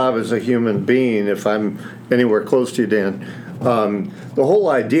your job as a human being. If I'm anywhere close to you, Dan, the whole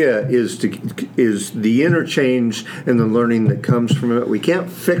idea is the interchange and the learning that comes from it. We can't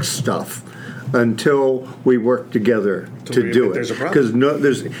fix stuff until we work together to do it. There's a problem.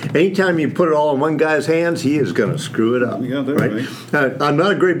 Because anytime you put it all in one guy's hands, he is going to screw it up. Yeah, that's right. I'm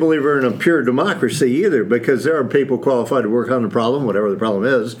not a great believer in a pure democracy either, because there are people qualified to work on the problem, whatever the problem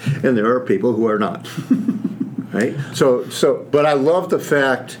is, and there are people who are not. Right? So, but I love the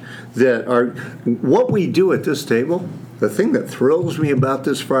fact that what we do at this table. The thing that thrills me about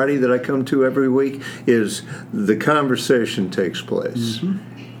this Friday that I come to every week is the conversation takes place.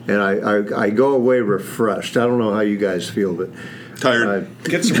 Mm-hmm. And I go away refreshed. I don't know how you guys feel, but Tired.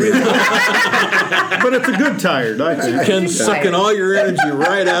 Get some real But it's a good tired, I think. Ken's sucking all your energy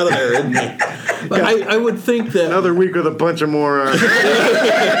right out of there, isn't he? But I would think that another week with a bunch of morons. You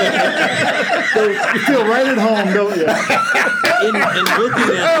feel right at home, don't you? in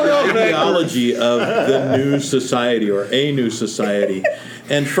looking at the ideology of the new society or a new society,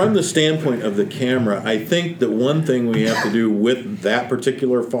 and from the standpoint of the camera, I think that one thing we have to do with that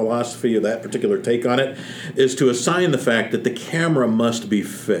particular philosophy or that particular take on it is to assign the fact that the camera must be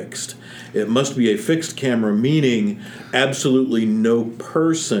fixed. It must be a fixed camera, meaning absolutely no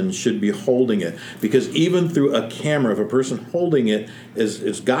person should be holding it. Because even through a camera, if a person holding it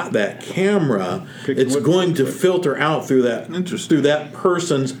is got that camera, it's going to filter out through that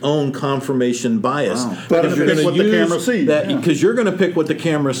person's own confirmation bias. Wow. But if you're going to use the camera sees, because you're going to pick what the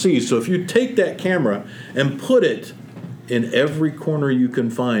camera sees. So if you take that camera and put it in every corner you can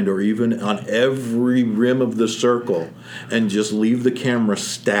find, or even on every rim of the circle, and just leave the camera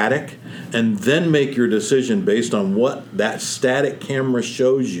static, and then make your decision based on what that static camera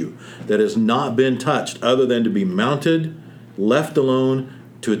shows you that has not been touched, other than to be mounted, left alone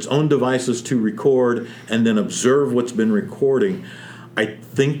to its own devices to record, and then observe what's been recording. I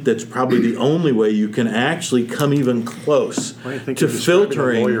think that's probably the only way you can actually come even close to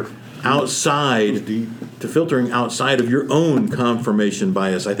filtering outside of your own confirmation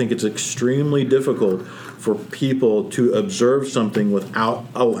bias. I think it's extremely difficult for people to observe something without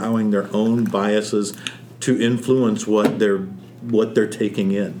allowing their own biases to influence what they're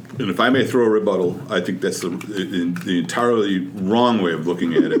taking in. And if I may throw a rebuttal, I think that's the entirely wrong way of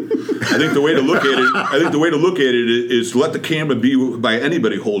looking at it. I think the way to look at it is to let the camera be by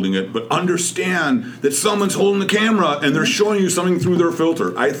anybody holding it, but understand that someone's holding the camera and they're showing you something through their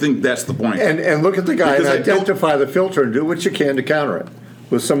filter. I think that's the point. And look at the guy and identify the filter and do what you can to counter it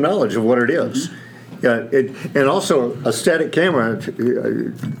with some knowledge of what it is. Mm-hmm. Yeah, and also a static camera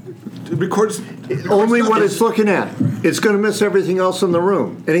it records only what it's looking at. It's going to miss everything else in the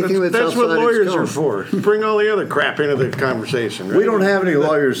room. Anything that's what outside lawyers its are for. Bring all the other crap into the conversation. Right? We don't have any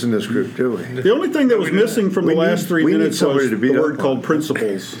lawyers in this group, do we? The only thing that was missing from the last 3 minutes was the word called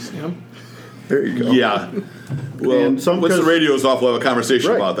principles. Yeah. There you go. Yeah. Well, once the radio's off, we'll have a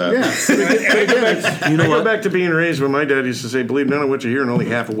conversation about that. Yeah. I go back to being raised when my dad used to say, believe none of what you hear and only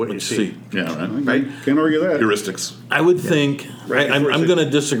half of what you see. Yeah, right? Can't argue that. Heuristics. I would think, I'm going to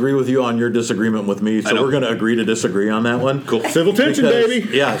disagree with you on your disagreement with me, so we're going to agree to disagree on that one. Cool. Civil tension, baby.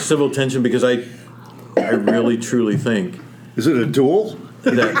 Yeah, civil tension, because I really, truly think. Is it a duel?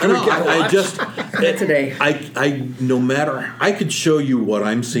 No matter, I could show you what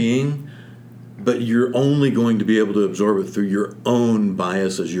I'm seeing, but you're only going to be able to absorb it through your own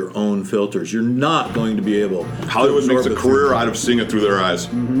biases, your own filters. You're not going to be able. Hollywood makes a career out of seeing it through their eyes.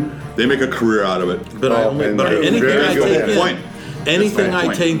 Mm-hmm. They make a career out of it. But anything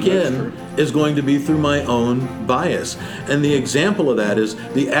I take in is going to be through my own bias. And the example of that is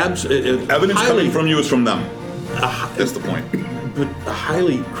the evidence coming from you is from them. That's the point. But a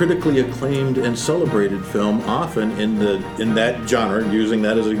highly critically acclaimed and celebrated film, often in that genre, using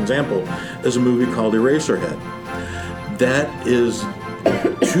that as an example, is a movie called Eraserhead. That is,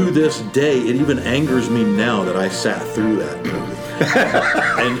 to this day, it even angers me now that I sat through that movie.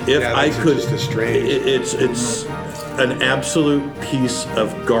 And if I could, it's an absolute piece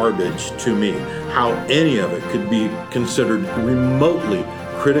of garbage to me. How any of it could be considered remotely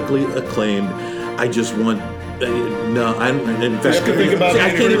critically acclaimed, I just want. No, I'm. In fact,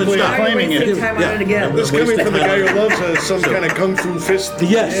 I can't even stop. This coming from the guy who loves some kind of kung fu fist.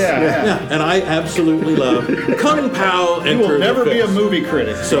 Yes, yeah. And I absolutely love Kung Pao. You will never be a movie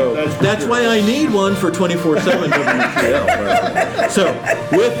critic. So that's why I need one for 24/7 WPL. So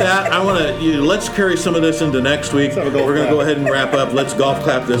with that, I want to let's carry some of this into next week. We're going to go ahead and wrap up. Let's golf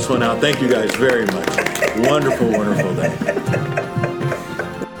clap this one out. Thank you guys very much. Wonderful, wonderful day.